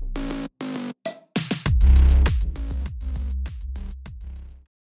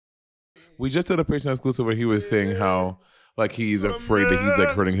 We just did a Patreon exclusive where he was saying how like he's afraid that he's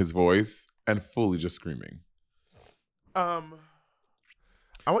like hurting his voice and fully just screaming.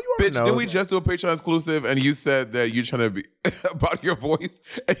 I want you all to know. Didn't we just do a Patreon exclusive and you said that you're trying to be about your voice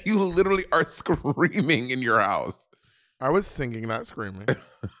and you literally are screaming in your house? I was singing, not screaming.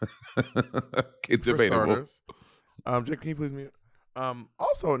 It's debatable. Jake, can you please mute?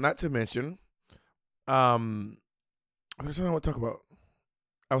 Also, not to mention, there's something I want to talk about.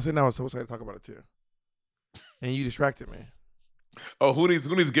 I was saying I was so excited to talk about it too, and you distracted me. Oh, who needs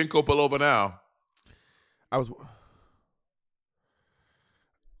ginkgo biloba now?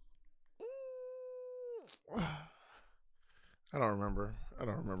 I don't remember.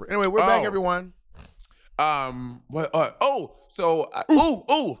 Anyway, we're back, everyone. So I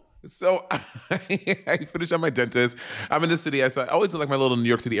finished at my dentist. I'm in the city. I always do like my little New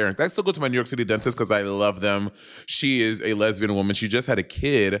York City errands. I still go to my New York City dentist because I love them. She is a lesbian woman. She just had a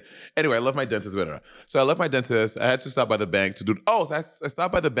kid. Anyway, I love my dentist better. So I left my dentist. I had to stop by the bank to do. So I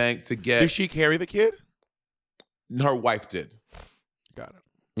stopped by the bank to get. Did she carry the kid? Her wife did. Got it.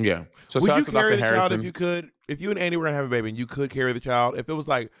 Yeah. So would shout you out to carry Dr. the Harrison. child if you could? If you and Andy were gonna have a baby and you could carry the child, if it was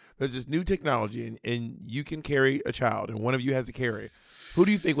like there's this new technology and you can carry a child and one of you has to carry, who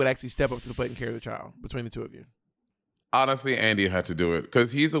do you think would actually step up to the plate and carry the child between the two of you? Honestly, Andy had to do it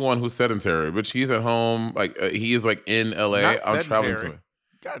because he's the one who's sedentary, but he's at home. Like he is like in LA. Not I'm traveling to sedentary. it.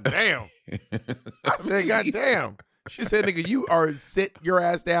 God damn. I said, God damn. She said, nigga, you are sit your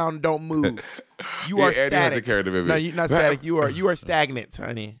ass down, don't move. You are Andy static. had to carry the baby. No, you're not static. You are stagnant,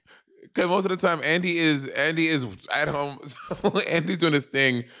 honey. Because most of the time, Andy is at home. So Andy's doing this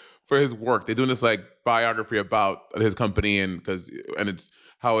thing for his work. They're doing this like biography about his company and it's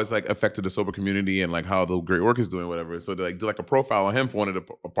how it's like affected the sober community and like how the great work is doing, whatever. So they like do like a profile on him for one of a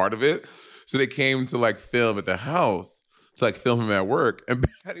part of it. So they came to like film at the house to like film him at work, and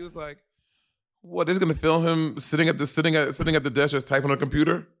Patty was like, "What? They're gonna film him sitting at the desk just typing on a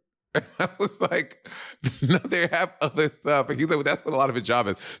computer?" And I was like, no, they have other stuff. And he's like, well, that's what a lot of his job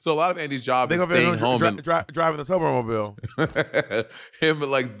is. So a lot of Andy's job is staying home and driving the Sobermobile. him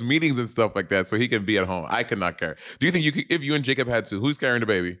like meetings and stuff like that, so he can be at home. I cannot carry. Do you think you could, if you and Jacob had to, who's carrying the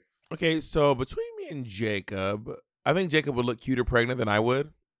baby? Okay, so between me and Jacob, I think Jacob would look cuter pregnant than I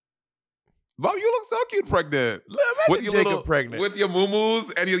would. Bob, you look so cute pregnant. With your Jacob pregnant. With your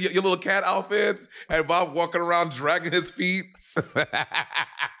muumuus and your little cat outfits, and Bob walking around dragging his feet.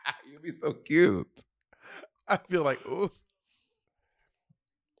 You'd be so cute. I feel like, ooh.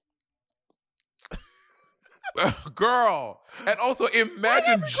 Girl. And also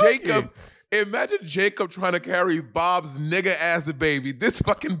imagine Jacob trying to carry Bob's nigga ass baby. This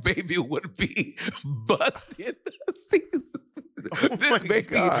fucking baby would be busted. This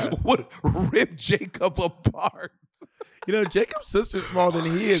baby would rip Jacob apart. You know, Jacob's sister's smaller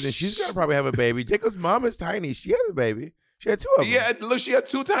than he is, and she's gonna probably have a baby. Jacob's mom is tiny. She has a baby. She had two of them. Yeah, look, she had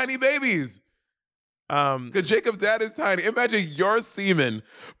two tiny babies. Because Jacob's dad is tiny. Imagine your semen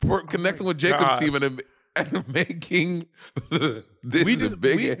connecting with Jacob's semen and making this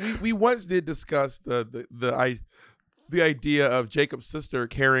big. We once did discuss the idea of Jacob's sister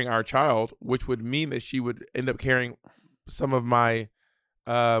carrying our child, which would mean that she would end up carrying some of my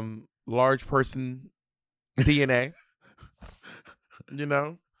large person DNA. You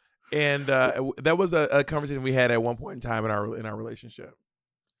know, and that was a conversation we had at one point in time in our relationship,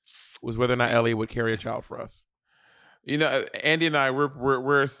 was whether or not Ellie would carry a child for us. You know, Andy and I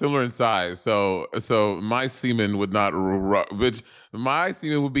we're similar in size, so my semen would not, which my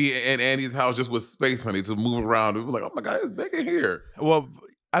semen would be in Andy's house just with space, honey, to move around. We'd be like, oh my God, it's big in here. Well,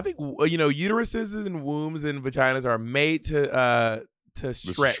 I think uteruses and wombs and vaginas are made to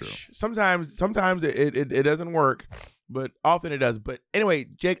stretch. Sometimes it doesn't work. But often it does. But anyway,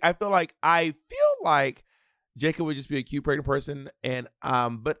 Jake, I feel like Jacob would just be a cute pregnant person, and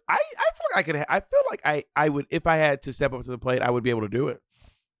but I feel like I would, if I had to step up to the plate, I would be able to do it.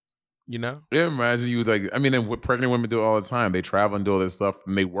 You know? Yeah, imagine you like. I mean, and what pregnant women do all the time. They travel and do all this stuff,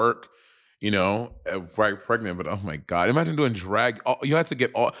 and they work. You know, right, pregnant. But oh my God, imagine doing drag. You had to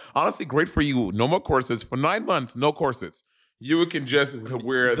get all. Honestly, great for you. No more corsets for 9 months. No corsets. You can just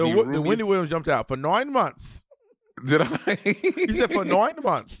wear the Wendy Williams jumped out for 9 months. Did I? He said for 9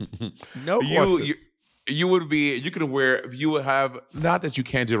 months. No corsets. You would be, you could wear, if you would have, not that you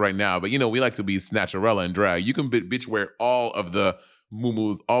can't do it right now, but you know, we like to be snatcherella and drag. You can bitch wear all of the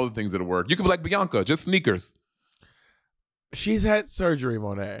muumuus, all the things that work. You could be like Bianca, just sneakers. She's had surgery,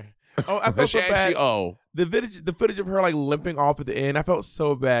 Monet. Oh, I felt so bad. The footage of her like limping off at the end, I felt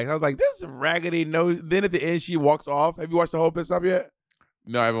so bad. I was like, this is raggedy. No, then at the end, she walks off. Have you watched the whole pit stop yet?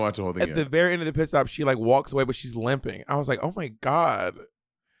 No, I haven't watched the whole thing yet. At the very end of the pit stop, she like walks away, but she's limping. I was like, oh my God.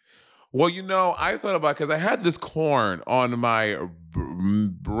 Well, you know, I thought about, because I had this corn on my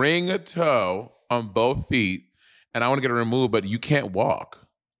ring toe on both feet, and I want to get it removed, but you can't walk.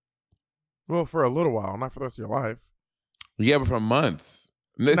 Well, for a little while, not for the rest of your life. Yeah, but for months.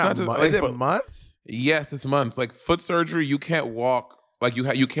 It's not just, is it months? Yes, it's months. Like foot surgery, you can't walk. Like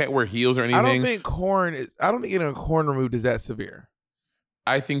you can't wear heels or anything. I don't think getting a corn removed is that severe.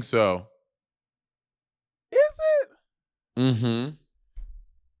 I think so. Is it? Mm-hmm.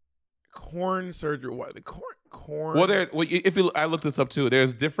 Corn surgery. What the corn? Well, I looked this up too.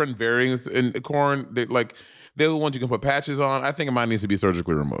 There's different variants in corn. They're the ones you can put patches on. I think mine needs to be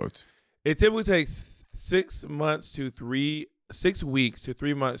surgically removed. It typically takes 6 weeks to 3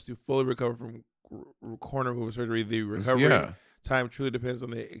 months to fully recover from corner removal surgery. The recovery time truly depends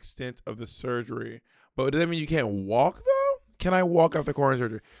on the extent of the surgery. But does that mean you can't walk though? Can I walk after corner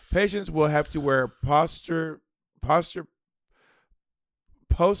surgery? Patients will have to wear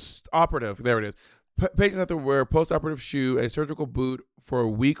post-operative. There it is. Patients have to wear a post-operative shoe, a surgical boot for a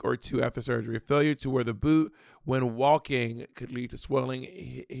week or two after surgery. Failure to wear the boot when walking could lead to swelling,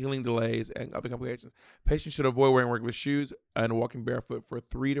 healing delays, and other complications. Patients should avoid wearing regular shoes and walking barefoot for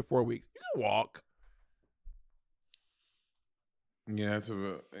 3 to 4 weeks. You can walk. Yeah,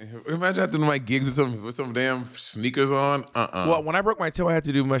 imagine after my gigs with some damn sneakers on. Well, when I broke my toe, I had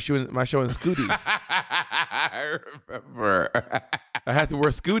to do my show in scooties. I remember. I had to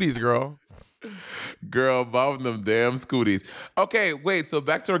wear scooties, girl. Girl, bob them damn scooties. Okay, wait. So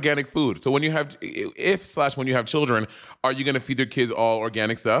back to organic food. So when you have, when you have children, are you gonna feed your kids all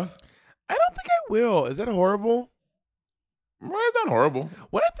organic stuff? I don't think I will. Is that horrible? Well, it's not horrible.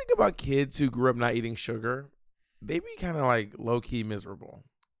 When I think about kids who grew up not eating sugar, they be kind of like low key miserable.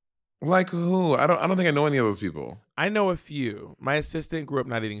 Like who? I don't think I know any of those people. I know a few. My assistant grew up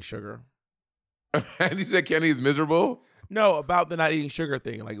not eating sugar. And you said Kenny's miserable? No, about the not eating sugar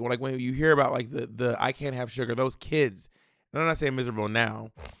thing. Like when you hear about like the I can't have sugar, those kids. And I'm not saying miserable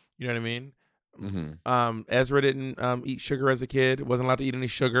now. You know what I mean? Mm-hmm. Ezra didn't eat sugar as a kid. Wasn't allowed to eat any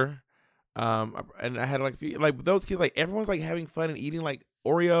sugar. And I had like a few, like those kids, like everyone's like having fun and eating like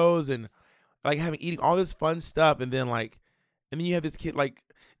Oreos and like eating all this fun stuff, and then you have this kid like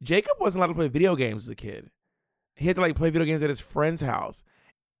Jacob wasn't allowed to play video games as a kid. He had to like play video games at his friend's house,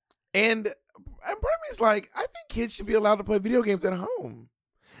 and part of me is like, I think kids should be allowed to play video games at home.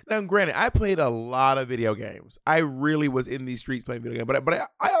 Now, granted, I played a lot of video games. I really was in these streets playing video games,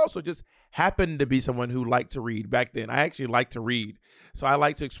 but I also just happened to be someone who liked to read back then. I actually liked to read, so I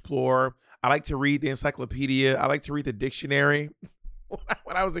like to explore. I like to read the encyclopedia. I like to read the dictionary.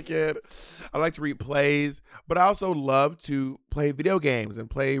 When I was a kid, I like to read plays, but I also love to play video games and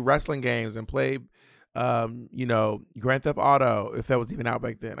play wrestling games and play, Grand Theft Auto, if that was even out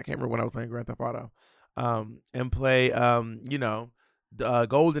back then. I can't remember when I was playing Grand Theft Auto, and play, GoldenEye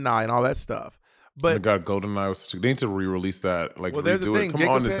and all that stuff. But oh my God, GoldenEye was such a, they need to re-release that. Like, well, there's redo a thing. it. Come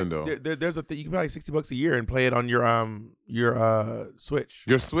on, Nintendo. There's a thing. You can pay like $60 a year and play it on your Switch.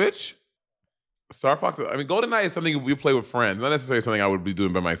 Your Switch? Star Fox. I mean, GoldenEye is something we play with friends, not necessarily something I would be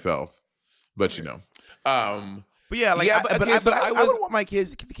doing by myself. But But yeah, like, I would want my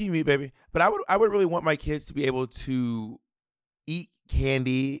kids to keep me, baby. But I would really want my kids to be able to eat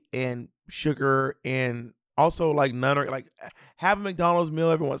candy and sugar and also like have a McDonald's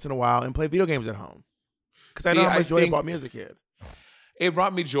meal every once in a while and play video games at home. Because I know how much joy it brought me as a kid. It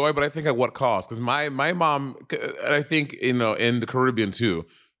brought me joy, but I think at what cost? Because my mom, and I think in the Caribbean too,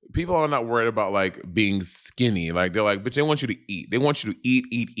 people are not worried about like being skinny. Like they're like, bitch, they want you to eat. They want you to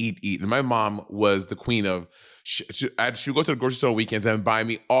eat. And my mom was the queen of. She would go to the grocery store on weekends and buy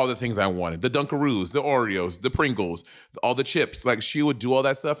me all the things I wanted: the Dunkaroos, the Oreos, the Pringles, all the chips. Like she would do all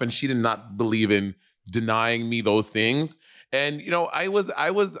that stuff, and she did not believe in denying me those things. And I was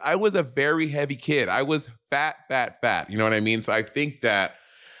a very heavy kid. I was fat. You know what I mean? So I think that.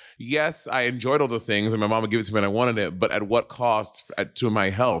 Yes, I enjoyed all those things, and my mom would give it to me when I wanted it, but at what cost to my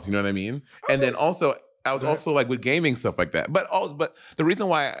health? You know what I mean? And then also, I was also like with gaming, stuff like that. But the reason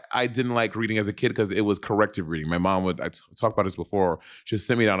why I didn't like reading as a kid, because it was corrective reading. My mom I talked about this before, she would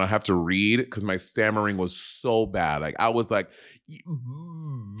sit me down, I'd have to read because my stammering was so bad. Like I was like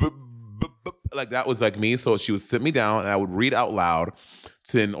that was like me. So she would sit me down and I would read out loud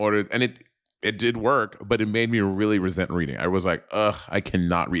it did work, but it made me really resent reading. I was like, I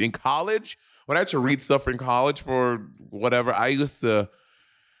cannot read. In college, when I had to read stuff in college for whatever,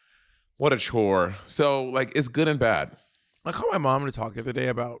 what a chore. So, like, it's good and bad. I called my mom to talk the other day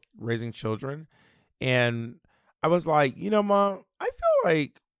about raising children, and I was like, Mom, I feel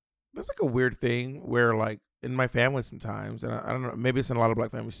like there's like a weird thing where like in my family sometimes, and I don't know, maybe it's in a lot of Black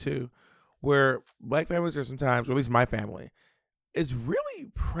families too, where Black families are sometimes, or at least my family, is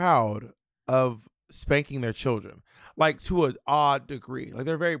really proud of spanking their children, like to an odd degree. Like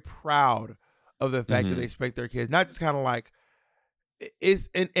they're very proud of the fact that they spank their kids, not just kind of like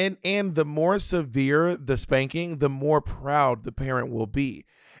and the more severe the spanking, the more proud the parent will be.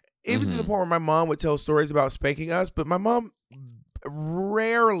 Even to the point where my mom would tell stories about spanking us, but my mom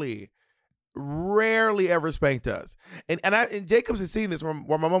rarely ever spanked us. And Jacobs has seen this where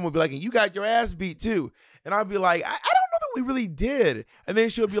my mom would be like, and you got your ass beat too. And I'd be like, I don't know that we really did. And then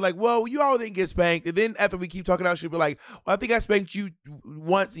she'll be like, well, you all didn't get spanked. And then after we keep talking out, she'll be like, well, I think I spanked you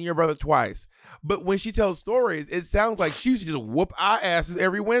once and your brother twice. But when she tells stories, it sounds like she used to just whoop our asses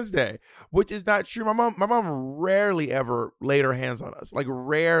every Wednesday, which is not true. My mom rarely ever laid her hands on us, like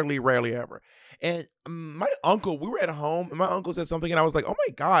rarely ever. And my uncle, we were at home and my uncle said something and I was like, oh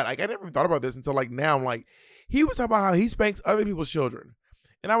my God, like I never even thought about this until like now. I'm like, he was talking about how he spanks other people's children.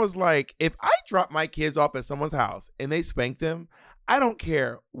 And I was like, if I drop my kids off at someone's house and they spank them, I don't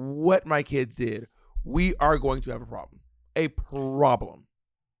care what my kids did. We are going to have a problem. A problem.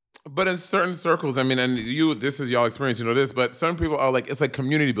 But in certain circles, I mean, and this is y'all experience, you know this, but some people are like, it's like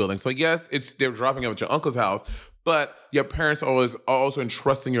community building. So yes, they're dropping off at your uncle's house, but your parents are also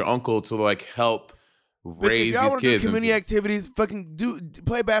entrusting your uncle to like help raise these kids. Do community activities, fucking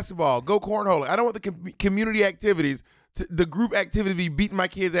play basketball, go cornhole. I don't want the community activities, the group activity to be beating my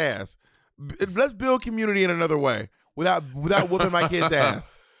kid's ass. Let's build community in another way without whooping my kid's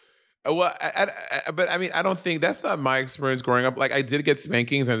ass. Well, but I mean, I don't think that's not my experience growing up. Like, I did get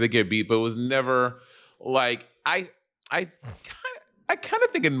spankings and I did get beat, but it was never like I kind of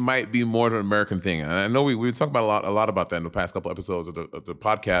think it might be more of an American thing. And I know we talked about a lot about that in the past couple episodes of the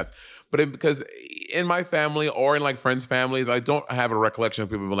podcast. But because in my family or in like friends' families, I don't have a recollection of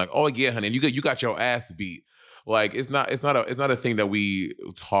people being like, "Oh yeah, honey, and you got your ass beat." Like it's not a thing that we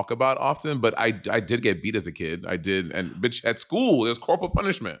talk about often. But I did get beat as a kid. I did, and bitch at school there's corporal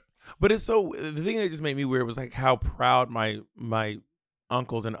punishment. But it's so the thing that just made me weird was like how proud my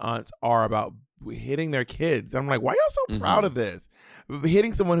uncles and aunts are about hitting their kids. I'm like, why y'all so proud of this?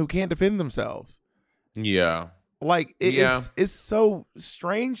 Hitting someone who can't defend themselves. Yeah. Like it's so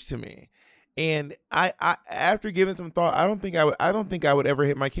strange to me. And I after giving some thought, I don't think I would ever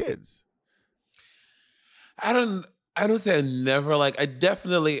hit my kids. I don't say I never, like,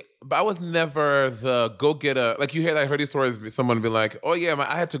 but I was never the go-getter. Like, I heard these stories, someone be like, oh yeah,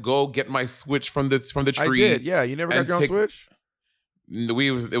 I had to go get my Switch from the tree. I did, yeah. You never got your own Switch?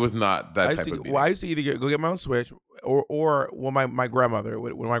 It was not that type of beating. Well, I used to either go get my own Switch or when my grandmother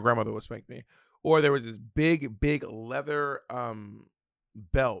would spank me. Or there was this big leather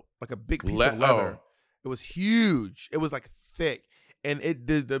belt, like a big piece of leather. It was huge. It was like thick. And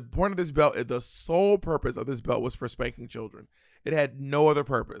the point of this belt, the sole purpose of this belt was for spanking children. It had no other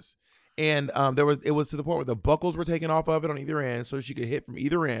purpose. And it was to the point where the buckles were taken off of it on either end, so she could hit from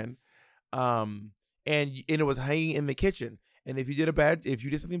either end. And it was hanging in the kitchen. And if you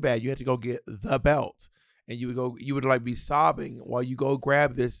did something bad, you had to go get the belt, and you would like be sobbing while you go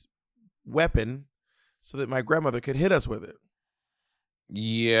grab this weapon, so that my grandmother could hit us with it.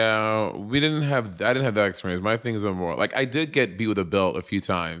 Yeah, I didn't have that experience. My things are more like I did get beat with a belt a few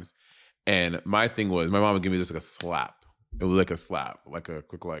times, and my thing was my mom would give me just like a slap. It was like a slap, like a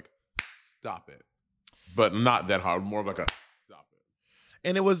quick like stop it, but not that hard. More of like a stop it.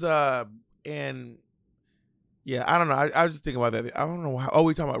 And it was and yeah, I don't know. I was just thinking about that. I don't know how. Oh,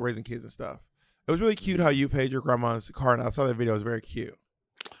 we talking about raising kids and stuff. It was really cute how you paid your grandma's car, and I saw that video. It was very cute.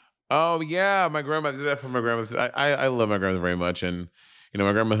 Oh yeah, my grandma did that for my grandmother. I love my grandmother very much, and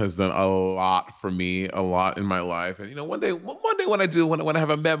my grandma has done a lot for me, a lot in my life. And one day when I have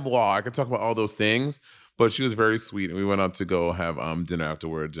a memoir, I can talk about all those things. But she was very sweet, and we went out to go have dinner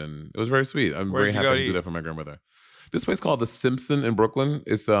afterwards, and it was very sweet. I'm very happy to do that for my grandmother. This place called The Simpson in Brooklyn.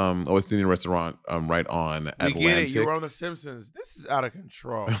 It's a West Indian restaurant right on Atlantic. We get it. You were on The Simpsons. This is out of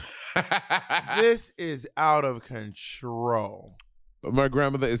control. This is out of control. But my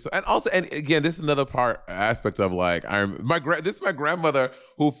grandmother is, and again, this is another aspect of like this is my grandmother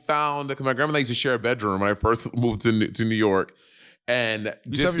who found, because my grandmother used to share a bedroom when I first moved to New York, and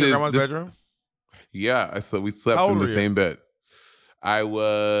you slept in your grandma's bedroom? Yeah, we slept in the same bed. My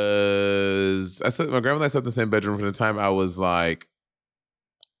grandmother and I slept in the same bedroom from the time I was like,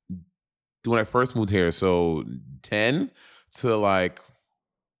 when I first moved here, so 10 to like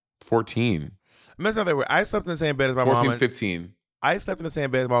 14. That's not that way. I slept in the same bed as my mom. 14, 15. I slept in the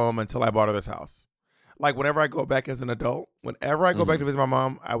same bed as my mom until I bought her this house. Like whenever I go back as an adult, whenever I go back to visit my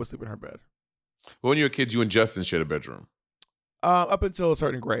mom, I would sleep in her bed. When you were kids, you and Justin shared a bedroom. Up until a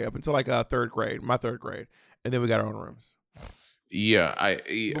certain grade, up until like my third grade, and then we got our own rooms. Yeah, but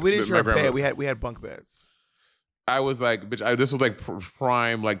we didn't share a bed. We had bunk beds. I was like, bitch. This was like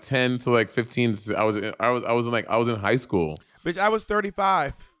prime, like 10 to like 15. I was in high school. Bitch, I was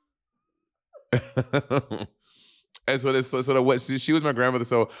 35. And she was my grandmother.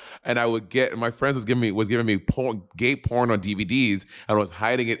 So, and I would get, my friends was giving me gay porn on DVDs, and I was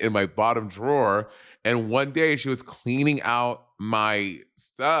hiding it in my bottom drawer. And one day she was cleaning out my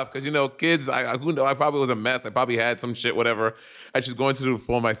stuff because kids. I probably was a mess. I probably had some shit, whatever. And she's going to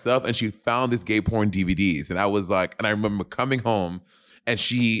pull my stuff, and she found this gay porn DVDs, and I was like, and I remember coming home. And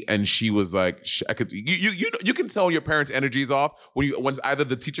she was like, you can tell your parents' energy's off when either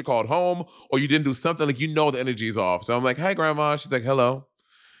the teacher called home or you didn't do something, like the energy's off. So I'm like, "Hi, Grandma." She's like, "Hello,"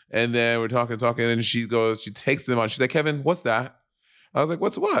 and then we're talking, and she takes them on. She's like, "Kevin, what's that?" I was like,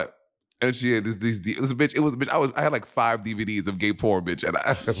 "What's what?" And she had I had like 5 DVDs of gay porn, bitch.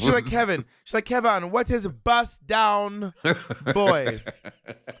 And she's like, "Kevin." She's like, "Kevin, what is bust down, boy?"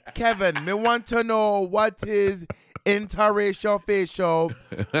 Kevin, me want to know what is interracial facial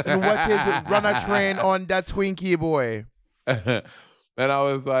and what is run a train on that Twinkie, boy. And I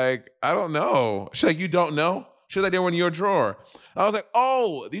was like, "I don't know." She's like, "You don't know?" She's like, "They were in your drawer." I was like,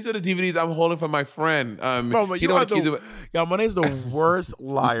 "Oh, these are the DVDs I'm holding from my friend." Bro, Monet's the worst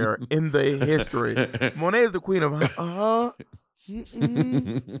liar in the history. Monet is the queen of trying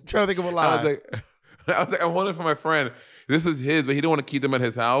to think of a lie. I was like, "I'm holding for my friend. This is his, but he don't want to keep them at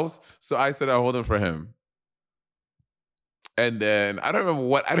his house." So I said, "I'll hold them for him." And then I don't remember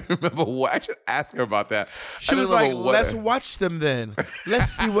what. I should ask her about that. She was like, "Let's watch them then.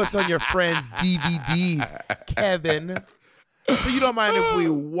 Let's see what's on your friend's DVDs, Kevin. So you don't mind if we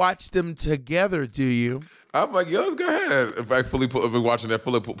watch them together, do you?" I'm like, "Yeah, let's go ahead." If I been watching that,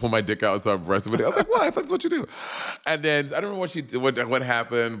 pull my dick out and start breasting with it. I was like, "Well, that's what you do." And then I don't remember what she did, what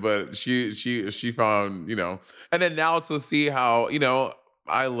happened, but she found, And then now to see how,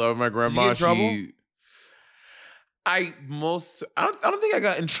 I love my grandma. Did you get in trouble? I don't think I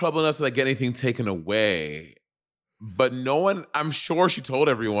got in trouble enough to get anything taken away. But no one, I'm sure she told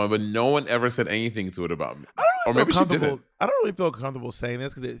everyone, but no one ever said anything to it about me. Or maybe she didn't. I don't really feel comfortable saying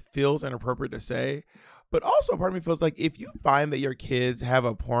this because it feels inappropriate to say. But also part of me feels like if you find that your kids have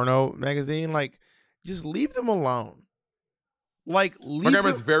a porno magazine, just leave them alone. My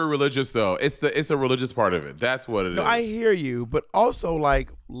grandma's very religious though. It's a religious part of it. That's what it is. I hear you, but also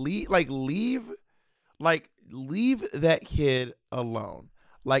leave that kid alone.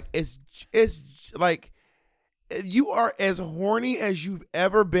 It's like you are as horny as you've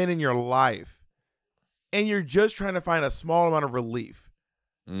ever been in your life, and you're just trying to find a small amount of relief.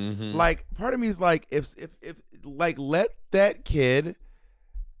 Mm-hmm. Part of me is like, if let that kid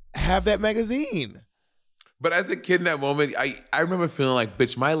have that magazine. But as a kid in that moment, I remember feeling like,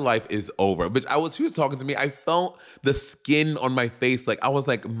 bitch, my life is over. Bitch, she was talking to me. I felt the skin on my face. I was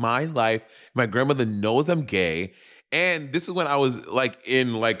like, my life, my grandmother knows I'm gay. And this is when I was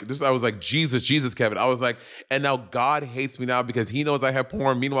I was like, Jesus, Kevin. I was like, and now God hates me now because he knows I have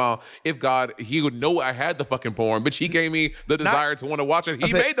porn. Meanwhile, if God, he would know I had the fucking porn, but he gave me the desire to want to watch it.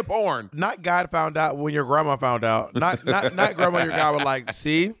 He made the porn. Not God found out when your grandma found out. Not grandma, your God was like,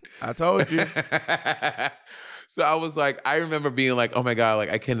 "See, I told you." So I was like, I remember being like, "Oh my God,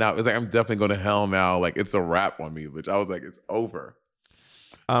 I cannot." It's like, I'm definitely going to hell now. It's a wrap on me, which I was like, it's over.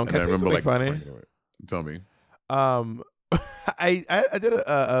 Can I tell you something funny? Tell me. I did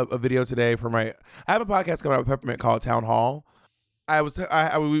a video today for I have a podcast coming out with Peppermint called Town Hall. We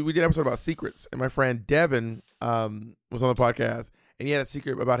did an episode about secrets, and my friend Devin was on the podcast, and he had a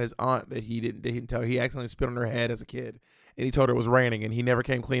secret about his aunt that he didn't tell. He accidentally spit on her head as a kid, and he told her it was raining, and he never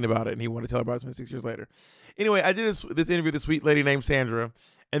came clean about it, and he wanted to tell her about it 26 years later. Anyway, I did this interview with this sweet lady named Sandra,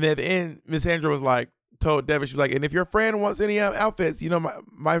 and then at the end, Miss Sandra was told Devin, she was like, "And if your friend wants any outfits,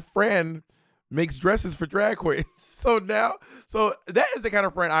 my friend makes dresses for drag queens." So that is the kind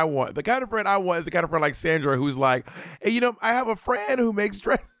of friend I want. The kind of friend I want is the kind of friend like Sandra who's like, "Hey, I have a friend who makes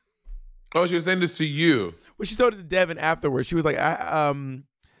dresses." Oh, she was saying this to you. Well, she told it to Devin afterwards. She was like, and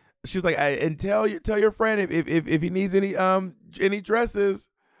tell your friend if he needs any dresses,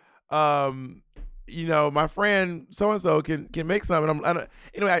 my friend so and so can make some." And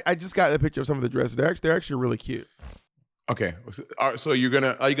I just got a picture of some of the dresses. They're actually really cute. Okay, so are you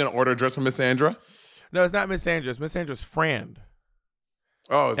gonna order a dress from Miss Sandra? No, it's not Miss Sandra. It's Miss Sandra's friend.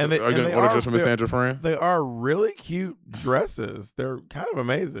 Oh, are you gonna order a dress from Miss Sandra's friend? They are really cute dresses. They're kind of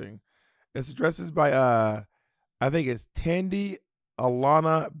amazing. It's dresses by I think it's Tandy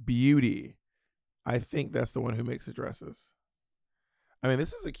Alana Beauty. I think that's the one who makes the dresses. I mean,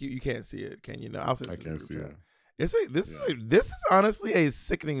 this is a cute. You can't see it, can you? No, I can't see it. This is honestly a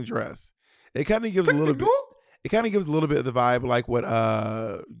sickening dress. It kind of gives a little bit. It kind of gives a little bit of the vibe like what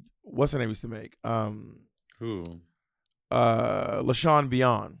what's her name used to make. Who? LaShawn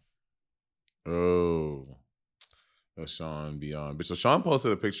Beyond. Oh, LaShawn Beyond. But LaShawn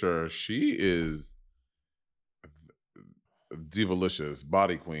posted a picture. She is Divalicious,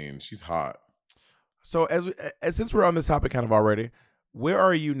 body queen. She's hot. So since we're on this topic kind of already, where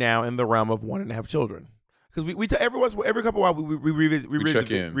are you now in the realm of wanting to have children? Because every couple of while we revisit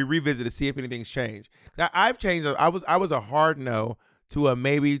to see if anything's changed. Now, I've changed. I was a hard no to a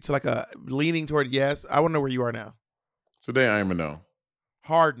maybe to like a leaning toward yes. I want to know where you are now. Today I am a no.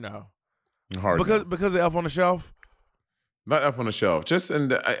 Hard no. Hard because no. Because of the Elf on the Shelf. Not Elf on the Shelf. Just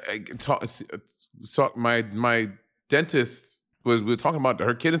my dentist we were talking about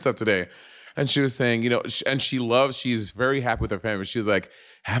her kid and stuff today. And she was saying, and she's very happy with her family. She was like,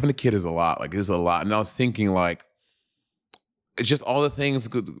 having a kid is a lot. Like, it's a lot. And I was thinking, like, it's just all the things,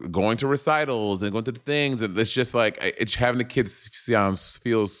 going to recitals and going to the things. And it's just like, it's having a kid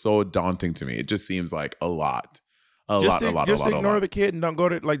feels so daunting to me. It just seems like a lot. Just ignore the kid and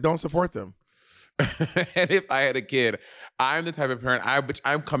don't support them. And if I had a kid, I'm the type of parent,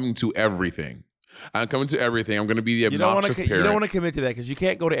 I'm coming to everything. I'm coming to everything. I'm going to be the obnoxious parent. You don't want to commit to that because you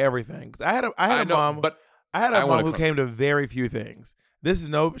can't go to everything. I had a mom who came to very few things. This is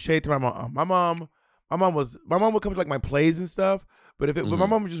no shade to my mom. My mom would come to like my plays and stuff. But but my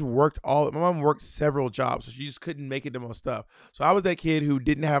mom just worked my mom worked several jobs, so she just couldn't make it to most stuff. So I was that kid who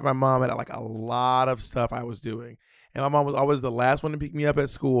didn't have my mom at like a lot of stuff I was doing, and my mom was always the last one to pick me up at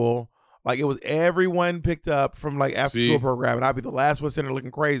school. Like it was everyone picked up from like after school program, and I'd be the last one sitting there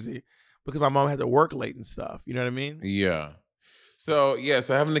looking crazy. Because my mom had to work late and stuff. You know what I mean? Yeah. So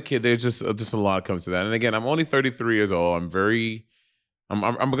having a kid, there's just a lot comes to that. And again, I'm only 33 years old. I'm going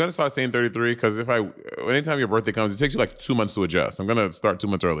to start saying 33 because anytime your birthday comes, it takes you like 2 months to adjust. I'm going to start 2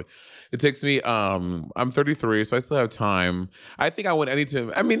 months early. It takes me, I'm 33, so I still have time. I think I would and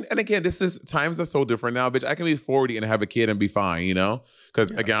again, times are so different now, bitch. I can be 40 and have a kid and be fine, Because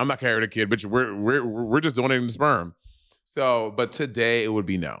again, I'm not carrying a kid, bitch. We're just donating the sperm. So, but today it would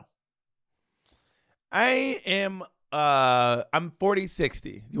be no. I am I'm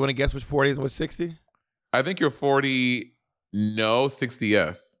 40-60. You want to guess which 40 is and which 60? I think you're 40 no, 60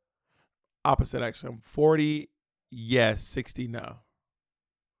 yes. Opposite actually. I'm 40 yes, 60 no.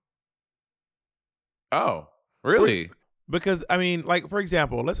 Oh, really? Because like for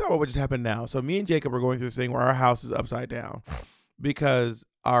example, let's talk about what just happened now. So me and Jacob are going through this thing where our house is upside down because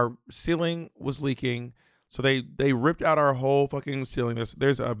our ceiling was leaking. So they ripped out our whole fucking ceiling.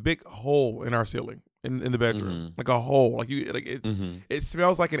 There's a big hole in our ceiling. In the bedroom, like a hole, it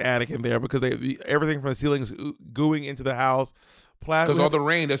smells like an attic in there because everything from the ceiling is gooing into the house. Because all the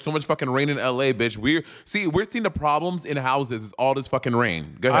rain, there's so much fucking rain in LA, bitch. We're seeing the problems in houses. Is all this fucking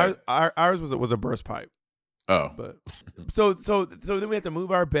rain. Go ahead. Ours was a burst pipe. Oh, but so then we had to move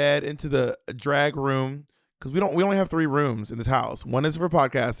our bed into the drag room because we only have 3 rooms in this house. One is for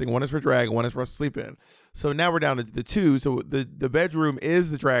podcasting, one is for drag, and one is for us to sleep in. So now we're down to the 2. So the bedroom is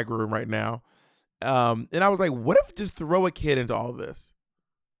the drag room right now. And I was like, what if just throw a kid into all of this?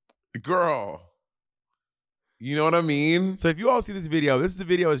 Girl. You know what I mean? So if you all see this is the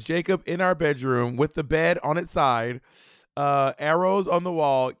video is Jacob in our bedroom with the bed on its side, arrows on the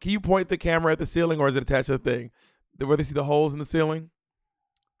wall. Can you point the camera at the ceiling or is it attached to the thing? Where they see the holes in the ceiling?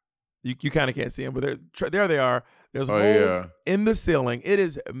 You kind of can't see them, but there they are. There's holes in the ceiling. It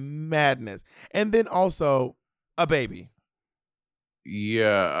is madness. And then also a baby.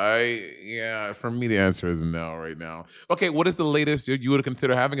 Yeah, for me the answer is no right now. Okay, what is the latest you would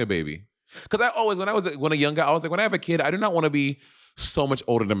consider having a baby? Because when I was a young guy, I was like, when I have a kid, I do not want to be so much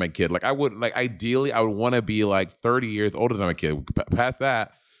older than my kid. Like ideally, I would want to be like 30 years older than my kid. Past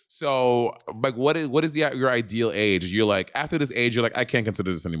that, so like, what is your ideal age? You're like, after this age, you're like, I can't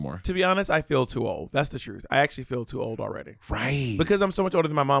consider this anymore. To be honest, I feel too old. That's the truth. I actually feel too old already. Right. Because I'm so much older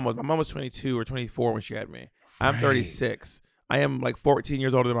than my mom was. My mom was 22 or 24 when she had me. I'm 36. I am like 14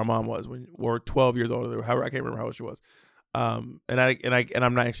 years older than my mom was or 12 years older than however, I can't remember how old she was. And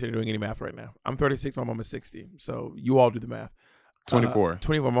I'm not actually doing any math right now. I'm 36, my mom is 60. So you all do the math. 24.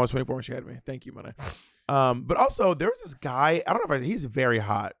 24. My mom was 24 when she had me. Thank you, money. But also there was this guy, I don't know if he's very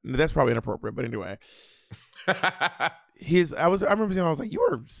hot. That's probably inappropriate, but anyway. I remember seeing him, I was like, you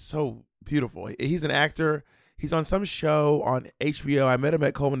are so beautiful. He's an actor. He's on some show on HBO. I met him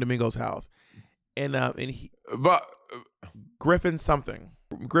at Coleman Domingo's house. Griffin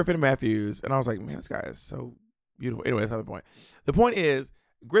Matthews, and I was like, man, this guy is so beautiful. Anyway, that's not the point. The point is,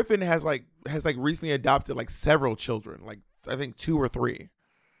 Griffin has recently adopted like several children, like I think 2 or 3.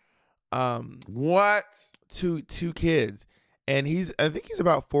 What? Two kids, and I think he's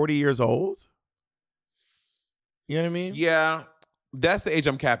about 40 years old. You know what I mean? Yeah. That's the age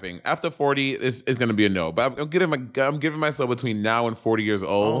I'm capping. After 40 is going to be a no. But I'm giving myself between now and 40 years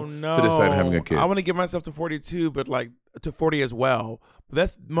old to decide having a kid. I want to give myself to 42, but like to 40 as well.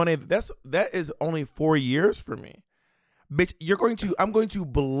 But that is only 4 years for me. Bitch, I'm going to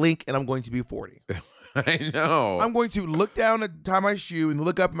blink and I'm going to be 40. I know. I'm going to look down and tie my shoe and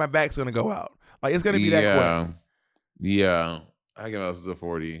look up and my back's going to go out. Like, it's going to be that quick. Yeah. I give us a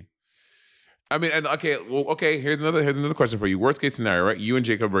 40. I mean, and okay, here's another question for you. Worst case scenario, right? You and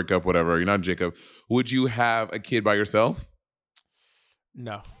Jacob break up, whatever. You're not Jacob. Would you have a kid by yourself?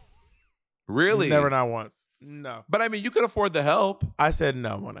 No. Really? Never, not once. No. But I mean, you could afford the help. I said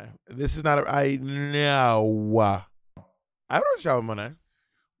no, Monet. This is not no. I would have a child with Monet.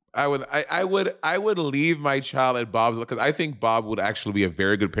 I would leave my child at Bob's because I think Bob would actually be a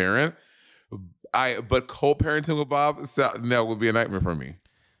very good parent. But co-parenting with Bob, no, would be a nightmare for me.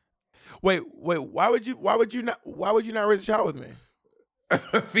 Wait, why would you not raise a child with me?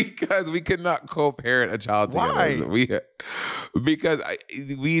 Because we could not co-parent a child together. Why? Because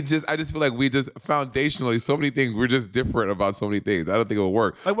I just feel like we just foundationally so many things. We're just different about so many things. I don't think it will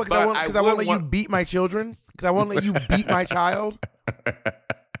work. Like what? Because I won't let you beat my children. Because I won't let you beat my child.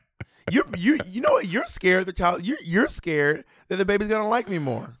 You know what? You're scared the child. You're scared that the baby's gonna like me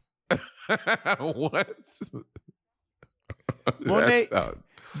more. What? Monet,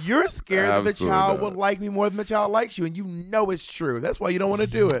 you're scared that the child will like me more than the child likes you, and you know it's true. That's why you don't want to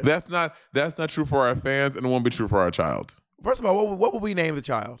do it. That's not true for our fans, and it won't be true for our child. First of all, what would we name the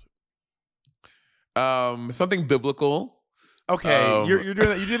child? Something biblical. Okay, you're doing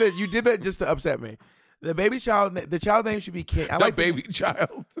that. You did that just to upset me. The child name should be Kenya.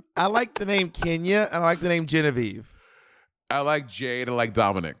 Child. I like the name Kenya, and I like the name Genevieve. I like Jade and I like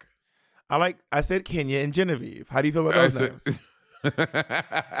Dominic. I said Kenya and Genevieve. How do you feel about those names?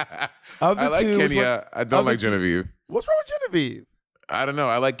 I like Kenya. I don't like Genevieve. What's wrong with Genevieve? I don't know.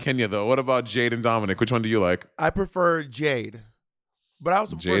 I like Kenya though. What about Jade and Dominic? Which one do you like? I prefer Jade, but I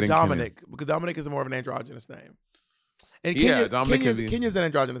also prefer Dominic because Dominic is more of an androgynous name. And Kenya's an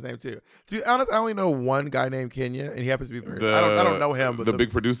androgynous name too. To be honest, I only know one guy named Kenya, and he happens to be very. I don't know him, but the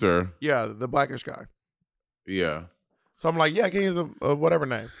big producer. Yeah, the blackish guy. Yeah. So I'm like, yeah, Kenya's a whatever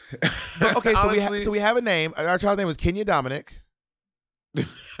name. But, okay, so we have a name. Our child's name is Kenya Dominic.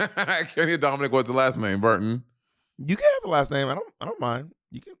 Kenya Dominic. What's the last name? Burton. You can have the last name. I don't mind.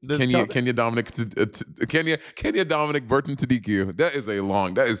 You can. Kenya Dominic. Kenya Dominic Burton Tadiku. That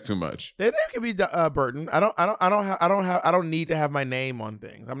is too much. That name can be Burton. I don't need to have my name on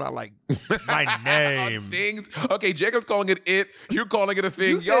things. I'm not like my name. Things. Okay, Jacob's calling it it. You're calling it a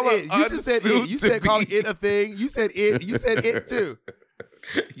thing. You said it. You just said it. You said calling it a thing. You said it. You said it too.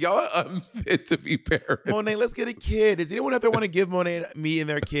 Y'all are unfit to be parents. Monet, let's get a kid. Does anyone out there want to give Monet, me, and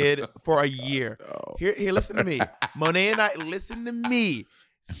their kid for a year? No. Here, listen to me. Monet and I, listen to me.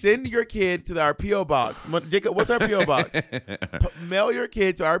 Send your kid to our P.O. box. Jacob, what's our P.O. box? Mail your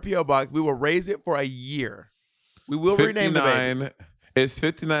kid to our P.O. box. We will raise it for a year. We will rename the baby. It's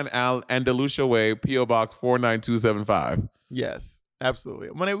 59 Andalusia Way, P.O. Box 49275. Yes, absolutely.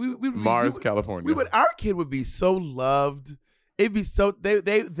 Monet, Mars, California. Our kid would be so loved. It'd be so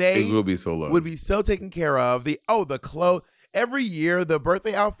it will be so loved. Would be so taken care of. The clothes every year, the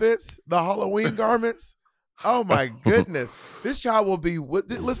birthday outfits, the Halloween garments. Oh my goodness. This child will be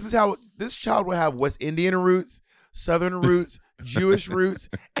listen to how this child will have West Indian roots, Southern roots, Jewish roots,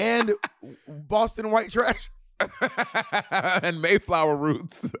 and Boston white trash. And Mayflower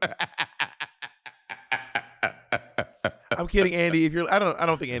roots. I'm kidding, Andy. I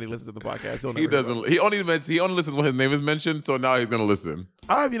don't think Andy listens to the podcast. He doesn't. He only listens when his name is mentioned. So now he's gonna listen.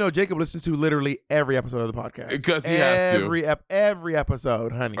 I have Jacob listens to literally every episode of the podcast because he has to. Every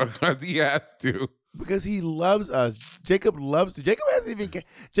episode, honey. Because he has to. Because he loves us. Jacob loves to. Jacob hasn't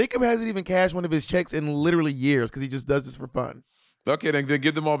even cashed one of his checks in literally years because he just does this for fun. Okay, then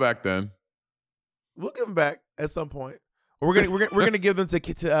give them all back. Then we'll give them back at some point. We're gonna give them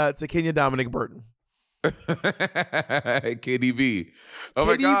to Kenya Dominic Burton. KDB. Oh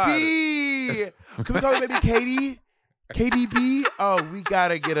KDB. My God. Can we call it baby Katie? KDB? Oh, we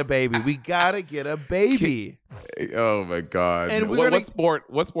gotta get a baby. Oh my God. And what sport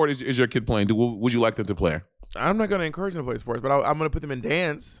is your kid playing? Would you like them to play? I'm not gonna encourage them to play sports, but I'm gonna put them in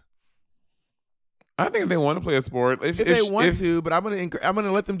dance. I think if they want to play a sport, if they want to, but I'm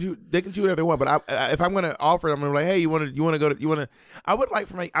gonna let them do. They can do whatever they want. But if I'm gonna offer, I'm gonna be like, hey, you want to? I would like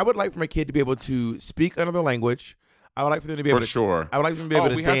for my kid to be able to speak another language. I would like for them to be able to. Sure. I would like for them to be able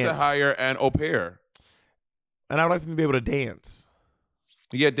to dance. We have to hire an au pair. And I would like for them to be able to dance.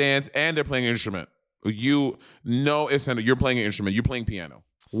 Yeah, dance, and they're playing an instrument. You're playing an instrument. You're playing piano.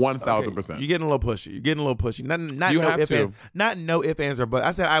 1,000%. You're getting a little pushy. Not you no have ifs, to. Not no ifs, ands, or buts.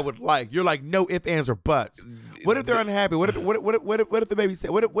 I said I would like. You're like no ifs, ands, or buts. What if they're unhappy? What if the baby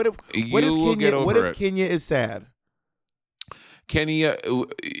said? What if Kenya is sad? Kenya,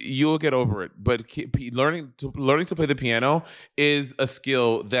 you'll get over it. But learning to play the piano is a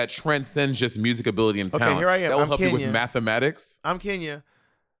skill that transcends just music ability and talent. Okay, here I am. That will I'm help Kenya. you with mathematics. I'm Kenya.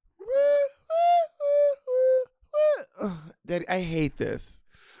 Daddy, I hate this.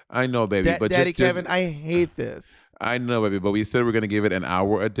 I know, baby. But Daddy just, Kevin, I hate this. I know, baby. But we said we're going to give it an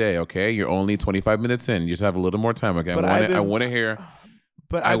hour a day, okay? You're only 25 minutes in. You just have a little more time, okay? But I want to hear.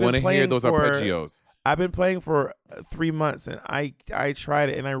 But I want to hear those arpeggios. I've been playing for 3 months, and I tried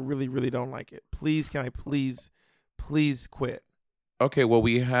it, and I really, really don't like it. Please, can I please quit? Okay, well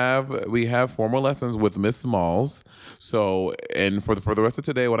we have 4 more lessons with Miss Smalls. So, and for the rest of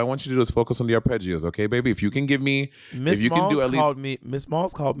today, what I want you to do is focus on the arpeggios, okay, baby? If you can give me, Miss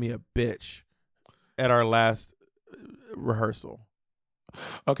Smalls called me a bitch at our last rehearsal.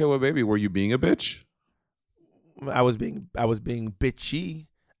 Okay, well, baby, were you being a bitch? I was being bitchy.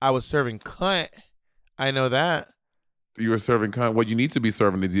 I was serving cunt. I know that. You were serving cunt. What you need to be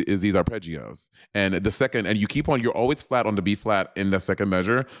serving is these arpeggios. And the second, and you keep on, you're always flat on the B flat in the second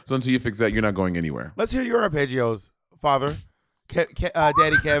measure. So until you fix that, you're not going anywhere. Let's hear your arpeggios, Father.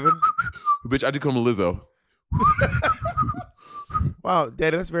 Daddy Kevin. Bitch, I do come Lizzo. Wow,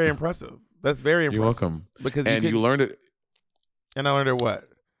 Daddy, that's very impressive. That's very impressive. You're welcome. Because you learned it. And I learned it what?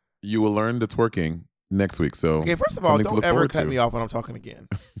 You will learn the twerking next week. So okay, first of all, don't ever cut me off when I'm talking again.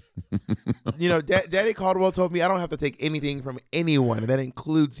 You know, Daddy Caldwell told me I don't have to take anything from anyone, and that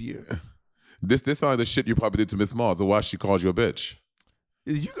includes you. This sounds like the shit you probably did to Miss Smalls, or why she called you a bitch.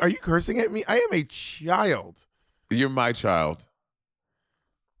 Are you cursing at me? I am a child. You're my child.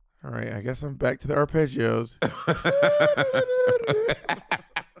 All right, I guess I'm back to the arpeggios.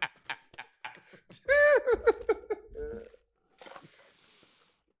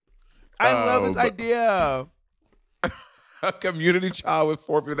 I love this idea. A community child with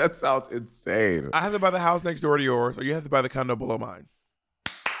 4 people. That sounds insane. I have to buy the house next door to yours, or you have to buy the condo below mine.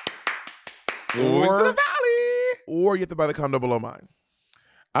 Moving to the valley. Or you have to buy the condo below mine.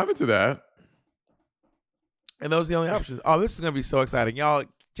 I'm into that. And those are the only options. Oh, this is going to be so exciting. Y'all,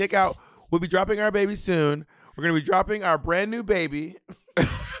 check out. We'll be dropping our baby soon. We're going to be dropping our brand new baby.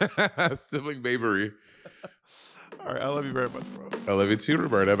 Sibling babery. All right. I love you very much, bro. I love you too,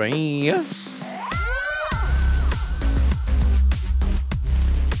 Roberta. Bye.